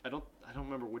 I don't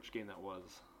remember which game that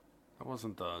was. That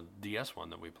wasn't the DS one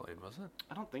that we played, was it?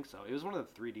 I don't think so. It was one of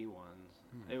the 3D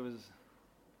ones. It was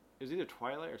either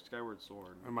Twilight or Skyward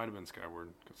Sword. It might have been Skyward,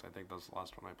 because I think that was the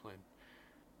last one I played.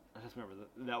 I just remember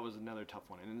that was another tough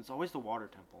one, and it's always the water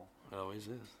temple. It always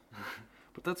is.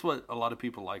 But that's what a lot of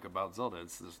people like about Zelda.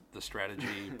 It's the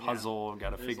strategy, puzzle,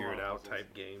 got to figure it out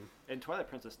type game. And Twilight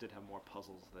Princess did have more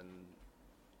puzzles than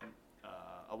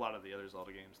a lot of the other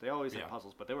Zelda games. They always had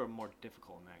puzzles, but they were more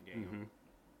difficult in that game.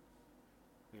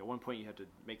 Like at one point, you had to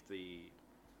make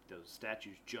those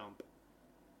statues jump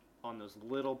on those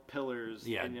little pillars.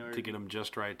 Yeah, to get them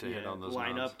just right to hit on those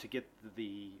line knobs. up to get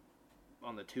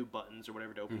on the 2 buttons or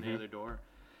whatever to open the other door.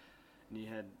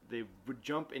 And they would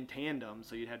jump in tandem,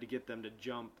 so you had to get them to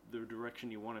jump the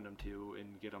direction you wanted them to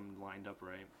and get them lined up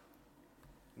right.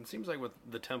 It seems like with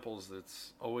the temples,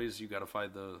 it's always you got to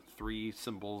find the 3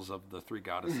 symbols of the 3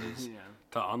 goddesses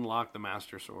to unlock the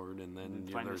Master Sword, and then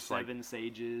find there's the 7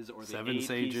 sages or the 7 8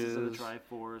 sages pieces of the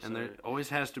Triforce. And there always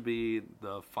has to be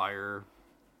the fire,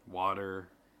 water,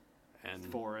 and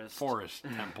forest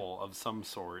temple of some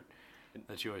sort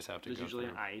that you always have to go through. There's usually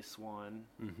an ice one.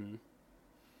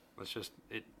 It's just,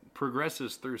 it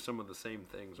progresses through some of the same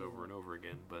things over and over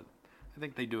again, but I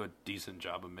think they do a decent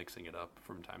job of mixing it up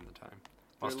from time to time,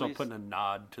 while still putting a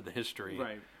nod to the history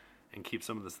and keep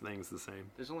some of the things the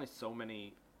same. There's only so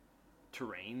many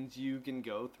terrains you can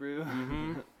go through.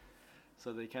 Mm-hmm.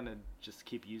 So they kind of just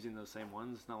keep using those same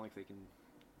ones. It's not like they can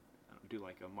do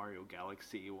like a Mario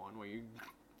Galaxy one where you're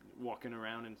walking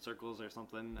around in circles or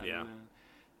something. Yeah.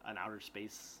 An outer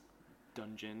space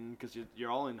dungeon, because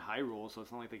you're all in Hyrule, so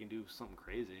it's not like they can do something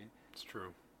crazy. It's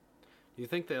true. Do you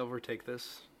think they'll ever take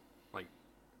this, like,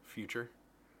 future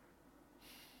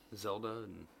Zelda?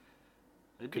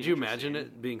 And could you imagine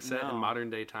it being set in modern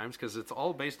day times? Because it's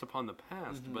all based upon the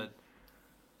past, but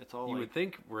it's all you would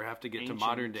think we'll have to get to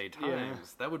modern day times. Yeah.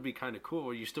 That would be kind of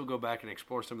cool. You still go back and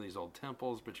explore some of these old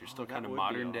temples, but you're still kind of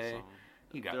modern day. Awesome.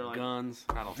 You got guns.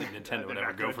 I don't think Nintendo would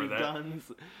ever go for that.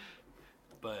 Guns.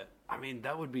 But, I mean,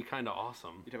 that would be kind of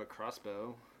awesome. You'd have a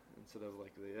crossbow instead of,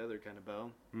 like, the other kind of bow.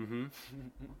 Mm-hmm.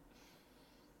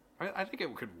 I think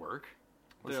it could work.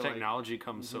 Once technology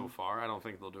comes so far, I don't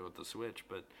think they'll do it with the Switch,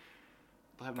 but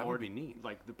they'll have that more, would be neat.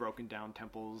 Like, the broken down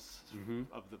temples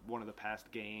of one of the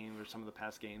past games, or some of the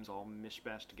past games all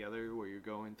mishmashed together, where you're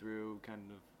going through kind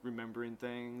of remembering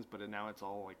things, but now it's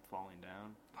all, like, falling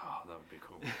down. Oh, that would be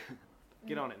cool.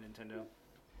 Get on it, Nintendo.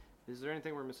 Is there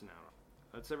anything we're missing out on?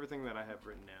 That's everything that I have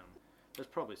written down. There's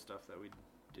probably stuff that we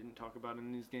didn't talk about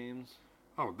in these games.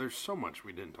 Oh, there's so much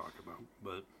we didn't talk about,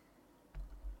 but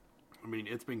I mean,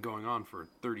 it's been going on for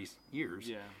 30 years.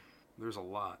 Yeah. There's a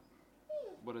lot.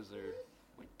 What is there?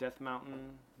 Like Death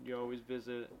Mountain, you always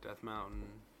visit. Death Mountain.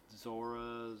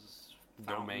 Zora's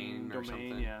Domain or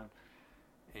something. Yeah.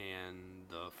 And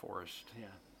the forest.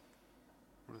 Yeah.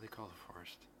 What do they call the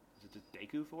forest? Is it just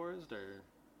Deku Forest, or?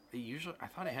 I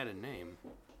thought it had a name.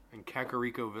 And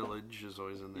Kakariko Village is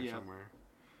always in there somewhere.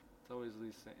 It's always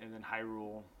these, and then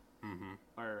Hyrule,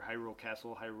 or Hyrule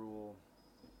Castle, Hyrule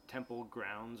Temple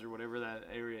Grounds, or whatever that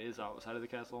area is outside of the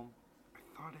castle. I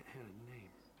thought it had a name.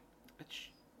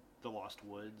 It's the Lost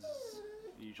Woods.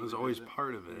 It was always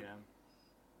part of it. Yeah.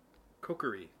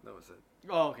 Kokiri, that was it.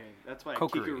 Oh, okay. That's why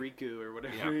Kokiri. Kikariku or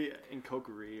whatever in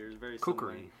Kokiri is very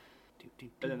similar. Kokiri.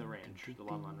 And then the ranch, the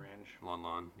Lon Lon Ranch. Lon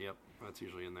Lon, yep. That's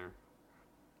usually in there.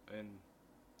 And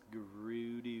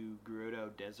Gerudo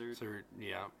Desert.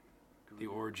 Yeah. The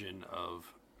origin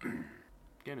of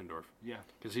Ganondorf. Yeah.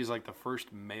 Because he's like the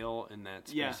first male in that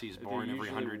species born every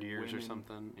 100 years or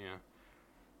something. Yeah.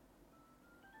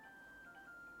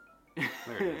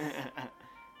 There it is.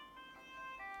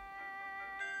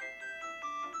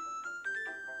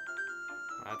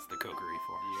 That's the Kokiri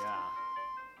Forest. Yeah. I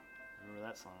remember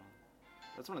that song.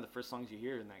 That's one of the first songs you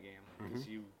hear in that game. Because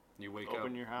you wake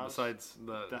open up. Your house. Besides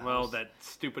that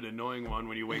stupid annoying one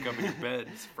when you wake up in your bed.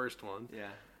 It's the first one. Yeah.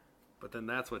 But then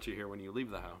that's what you hear when you leave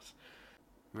the house.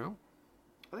 Well,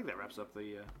 I think that wraps up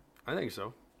I think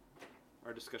so.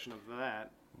 Our discussion of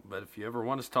that. But if you ever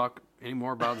want us to talk any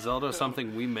more about Zelda,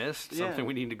 something we missed, something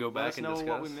we need to go back and discuss. Let us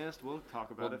know what we missed. We'll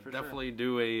talk about it for sure. Definitely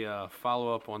do a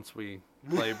follow-up once we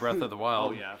play Breath of the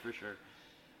Wild. Oh, yeah, for sure.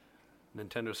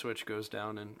 Nintendo Switch goes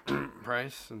down in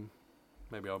price, and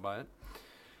maybe I'll buy it.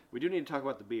 We do need to talk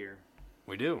about the beer.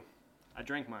 We do. I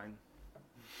drank mine.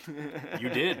 You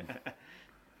did.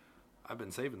 I've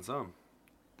been saving some.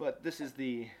 But this is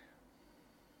the,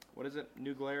 what is it?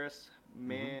 New Glarus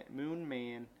Moon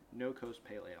Man No Coast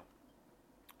Pale Ale.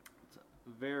 It's a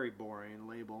very boring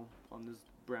label on this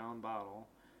brown bottle.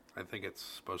 I think it's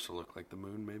supposed to look like the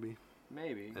moon, maybe.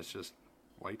 Maybe. It's just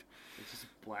white. It's just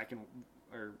black and,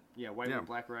 white with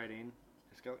black writing.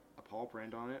 It's got a paw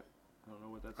print on it. I don't know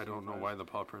what that's. I don't know why the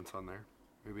paw print's on there.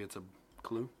 Maybe it's a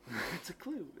clue. It's a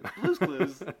clue. It's Blue's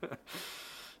Clues.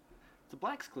 It's a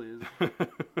Black's Clues.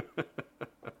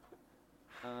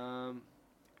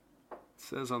 It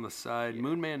says on the side,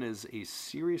 Moonman is a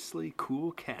seriously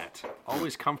cool cat.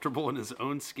 Always comfortable in his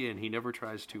own skin. He never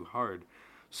tries too hard.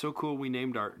 So cool we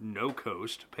named our No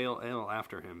Coast Pale Ale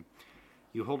after him.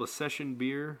 You hold a session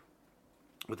beer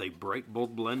with a bright,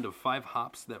 bold blend of 5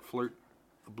 hops that flirt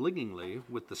obligingly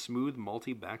with the smooth,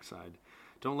 malty backside.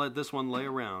 Don't let this one lay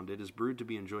around. It is brewed to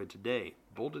be enjoyed today.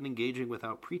 Bold and engaging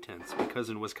without pretense, because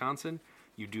in Wisconsin,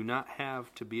 you do not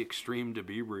have to be extreme to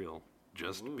be real.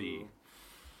 Just be.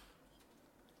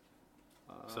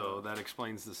 So that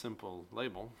explains the simple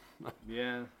label.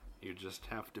 Yeah. You just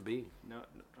have to be. No,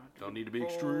 don't need to be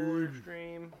extreme.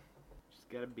 Extreme. Just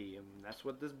gotta be. And that's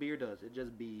what this beer does. It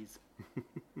just bees. I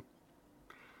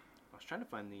was trying to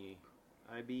find the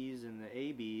IBs and the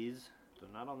ABs.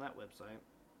 They're not on that website.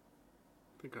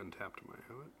 I think Untapped might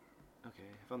have it.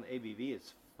 Okay. I found the ABV.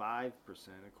 It's 5%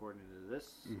 according to this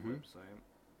website.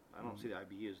 I don't see the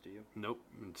IBUs, do you? Nope.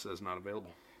 It says not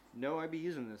available. No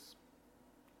IBUs in this.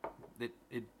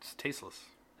 It's tasteless.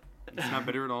 It's not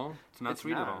bitter at all. It's not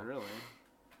sweet at all. Really.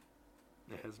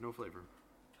 It has no flavor.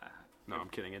 No, I'm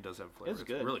kidding. It does have flavor. It's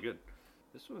good. Really good.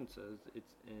 This one says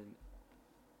it's an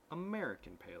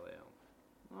American Pale Ale.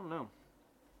 I don't know.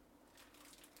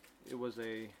 It was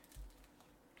a... You're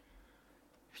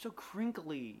so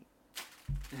crinkly.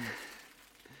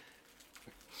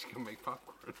 Just gonna make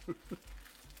popcorn.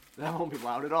 That won't be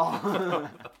loud at all.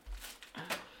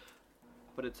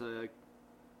 But it's a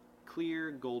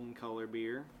clear golden color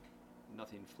beer.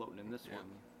 Nothing floating in this one.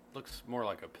 Looks more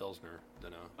like a Pilsner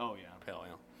than a Oh, yeah. pale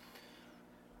ale.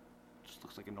 Just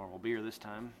looks like a normal beer this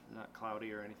time. Not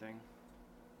cloudy or anything.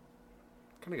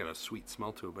 Kind of got a sweet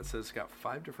smell to it, but it says it's got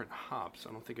 5 different hops.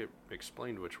 I don't think it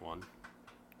explained which one.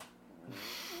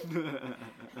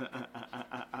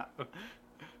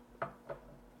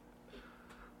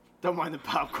 Don't mind the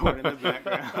popcorn in the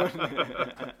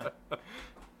background.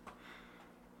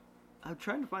 I'm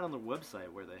trying to find on their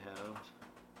website where they have.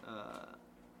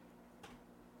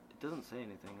 It doesn't say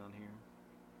anything on here.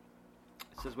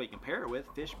 It says what you can pair it with: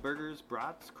 fish, burgers,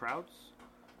 brats, krauts,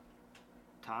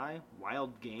 Thai,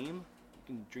 wild game. You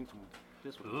can drink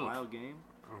this with wild game.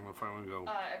 I don't know if I want to go.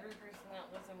 Every person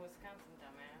that lives in Wisconsin,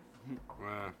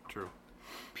 dumbass. True.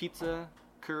 Pizza,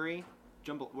 curry,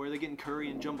 where are they getting curry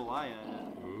and jambalaya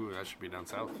at? Ooh, that should be down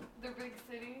south. The big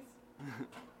cities.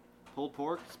 Pulled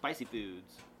pork, spicy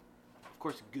foods. Of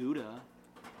course, Gouda.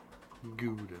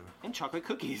 Gouda. And chocolate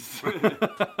cookies.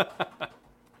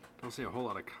 Don't see a whole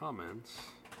lot of comments.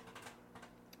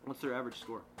 What's their average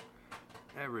score?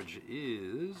 Average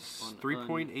is On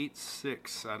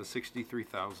 3.86 out of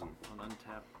 63,000. On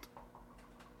Untapped.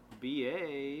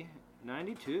 BA,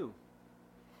 92.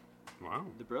 Wow.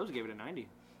 The bros gave it a 90.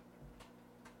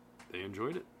 They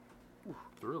enjoyed it.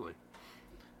 Thoroughly.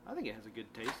 I think it has a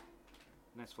good taste.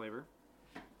 Nice flavor.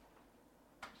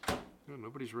 No,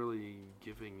 nobody's really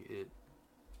giving it...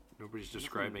 Nobody's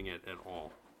describing it at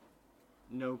all.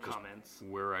 No Just comments.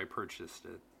 where I purchased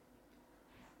it.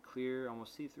 Clear,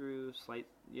 almost see-through, slight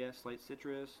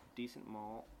citrus, decent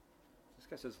malt. This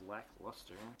guy says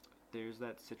lackluster. There's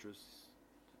that citrus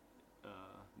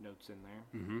notes in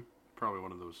there. Mm-hmm. Probably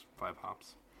one of those 5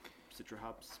 hops. Citra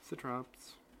hops. Citra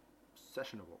hops.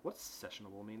 Sessionable. What's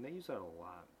sessionable mean? They use that a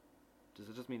lot. Does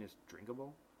it just mean it's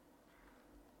drinkable?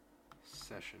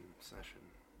 Session.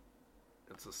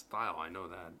 It's a style, I know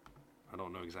that. I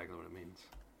don't know exactly what it means.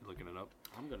 You looking it up?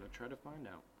 I'm going to try to find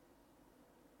out.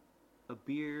 A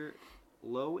beer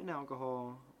low in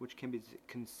alcohol, which can be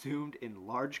consumed in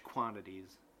large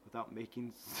quantities without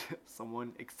making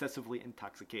someone excessively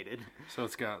intoxicated. So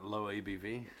it's got low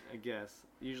ABV? I guess.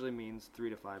 Usually means 3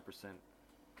 to 5%,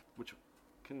 which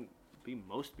can be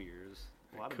most beers.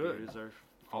 A lot of could. beers are...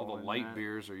 All the falling light that.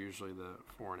 beers are usually the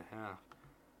 4.5.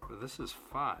 But this is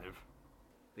 5.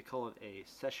 They call it a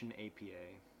session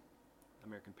APA,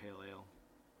 American Pale Ale.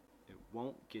 It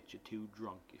won't get you too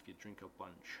drunk if you drink a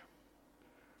bunch.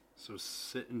 So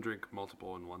sit and drink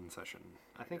multiple in one session.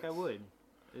 I think I would.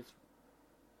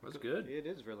 That's good. It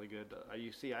is really good.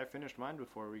 You see, I finished mine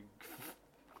before we...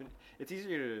 It's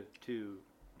easier to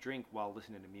drink while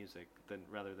listening to music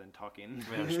rather than talking.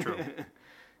 Yeah, that's true.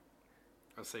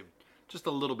 I'll save just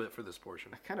a little bit for this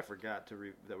portion. I kind of forgot that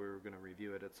we were going to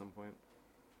review it at some point.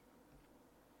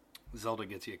 Zelda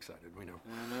gets you excited, we know.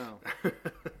 I know.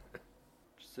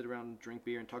 Just sit around and drink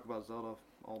beer and talk about Zelda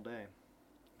all day.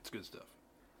 It's good stuff.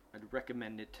 I'd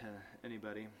recommend it to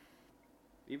anybody.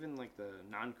 Even like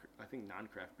I think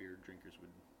non-craft beer drinkers would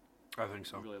I think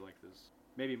so. really like this.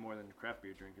 Maybe more than craft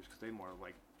beer drinkers because they more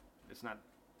like, it's not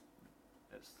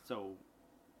as so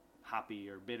hoppy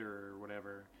or bitter or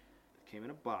whatever. It came in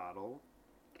a bottle.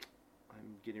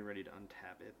 I'm getting ready to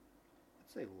untap it.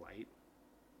 I'd say light.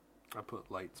 I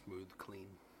put light, smooth, clean.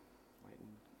 Light and,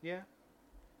 yeah.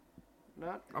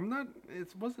 Not. I'm not.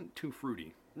 It wasn't too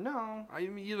fruity. No. I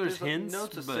mean, there's hints,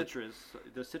 notes of but citrus.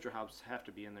 The citra hops have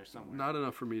to be in there somewhere. not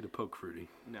enough for me to poke fruity.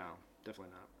 No,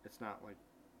 definitely not. It's not like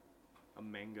a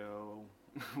mango,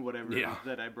 whatever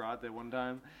that I brought that one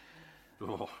time.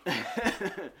 Oh. I'm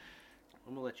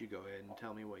gonna let you go ahead and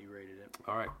tell me what you rated it.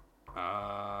 All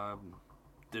right.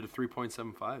 Did a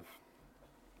 3.75.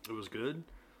 It was good.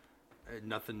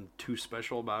 Nothing too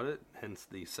special about it. Hence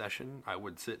the session. I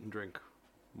would sit and drink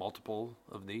multiple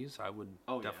of these. I would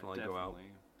definitely go out,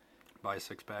 buy a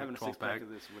 6-pack, Having a 12-pack. 6-pack of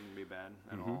this wouldn't be bad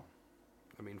at all.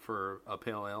 I mean, for a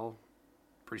pale ale,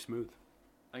 pretty smooth.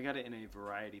 I got it in a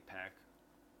variety pack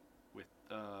with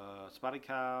Spotted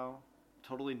Cow,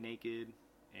 Totally Naked,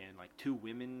 and like 2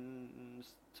 women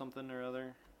something or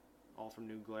other, all from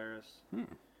New Glarus.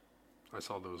 I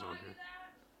saw those on here.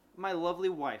 My lovely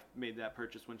wife made that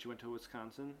purchase when she went to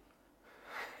Wisconsin.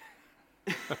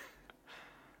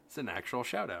 It's an actual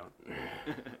shout out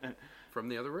from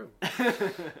the other room.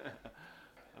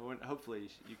 Hopefully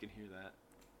you can hear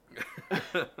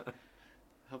that.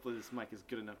 Hopefully this mic is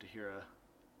good enough to hear a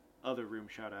other room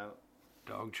shout out.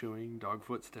 Dog chewing, dog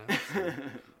footsteps.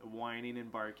 Whining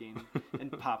and barking,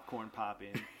 and popcorn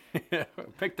popping. Yeah,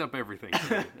 picked up everything.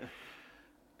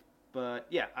 But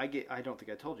yeah, I don't think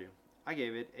I told you. I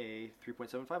gave it a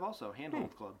 3.75 also,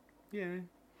 Handhold Club. Yeah.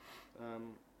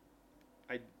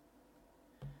 I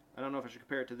don't know if I should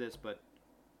compare it to this, but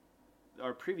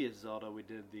our previous Zelda, we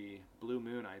did the Blue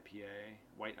Moon IPA,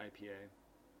 white IPA.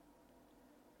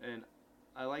 And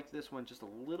I like this one just a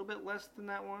little bit less than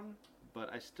that one,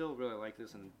 but I still really like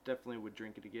this and definitely would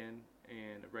drink it again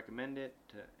and recommend it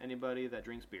to anybody that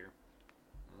drinks beer.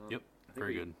 Yep,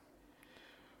 very good.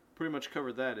 Pretty much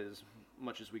covered that as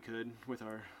much as we could with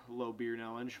our low beer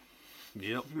knowledge.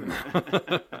 Yep.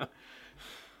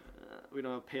 We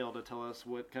don't have Pale to tell us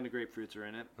what kind of grapefruits are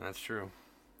in it. That's true.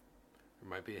 There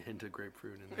might be a hint of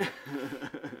grapefruit in there.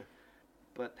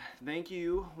 But thank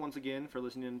you once again for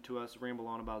listening to us ramble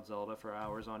on about Zelda for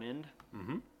hours on end.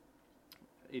 Mm-hmm.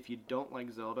 If you don't like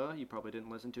Zelda, you probably didn't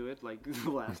listen to it like the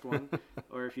last one.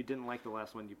 Or if you didn't like the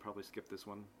last one, you probably skipped this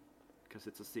one because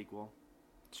it's a sequel.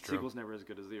 It's true. Sequel's never as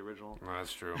good as the original. Well,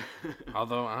 that's true.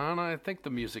 Although, I don't know, I think the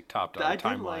music topped our timeline.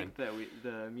 I did like that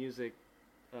the music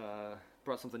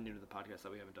brought something new to the podcast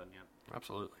that we haven't done yet.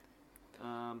 Absolutely.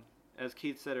 As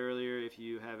Keith said earlier, if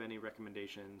you have any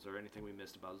recommendations or anything we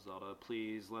missed about Zelda,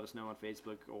 please let us know on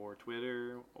Facebook or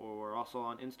Twitter or also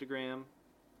on Instagram.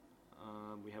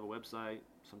 We have a website.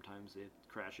 Sometimes it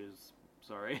crashes.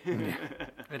 Sorry. Yeah,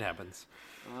 it happens.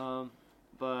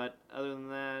 But other than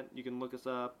that, you can look us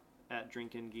up at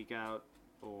Drinkin' Geek Out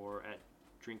or at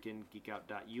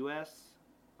drinkingeekout.us.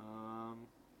 I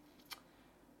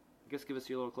guess give us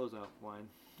your little closeout line.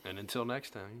 And until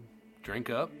next time, drink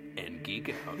up and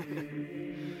geek out.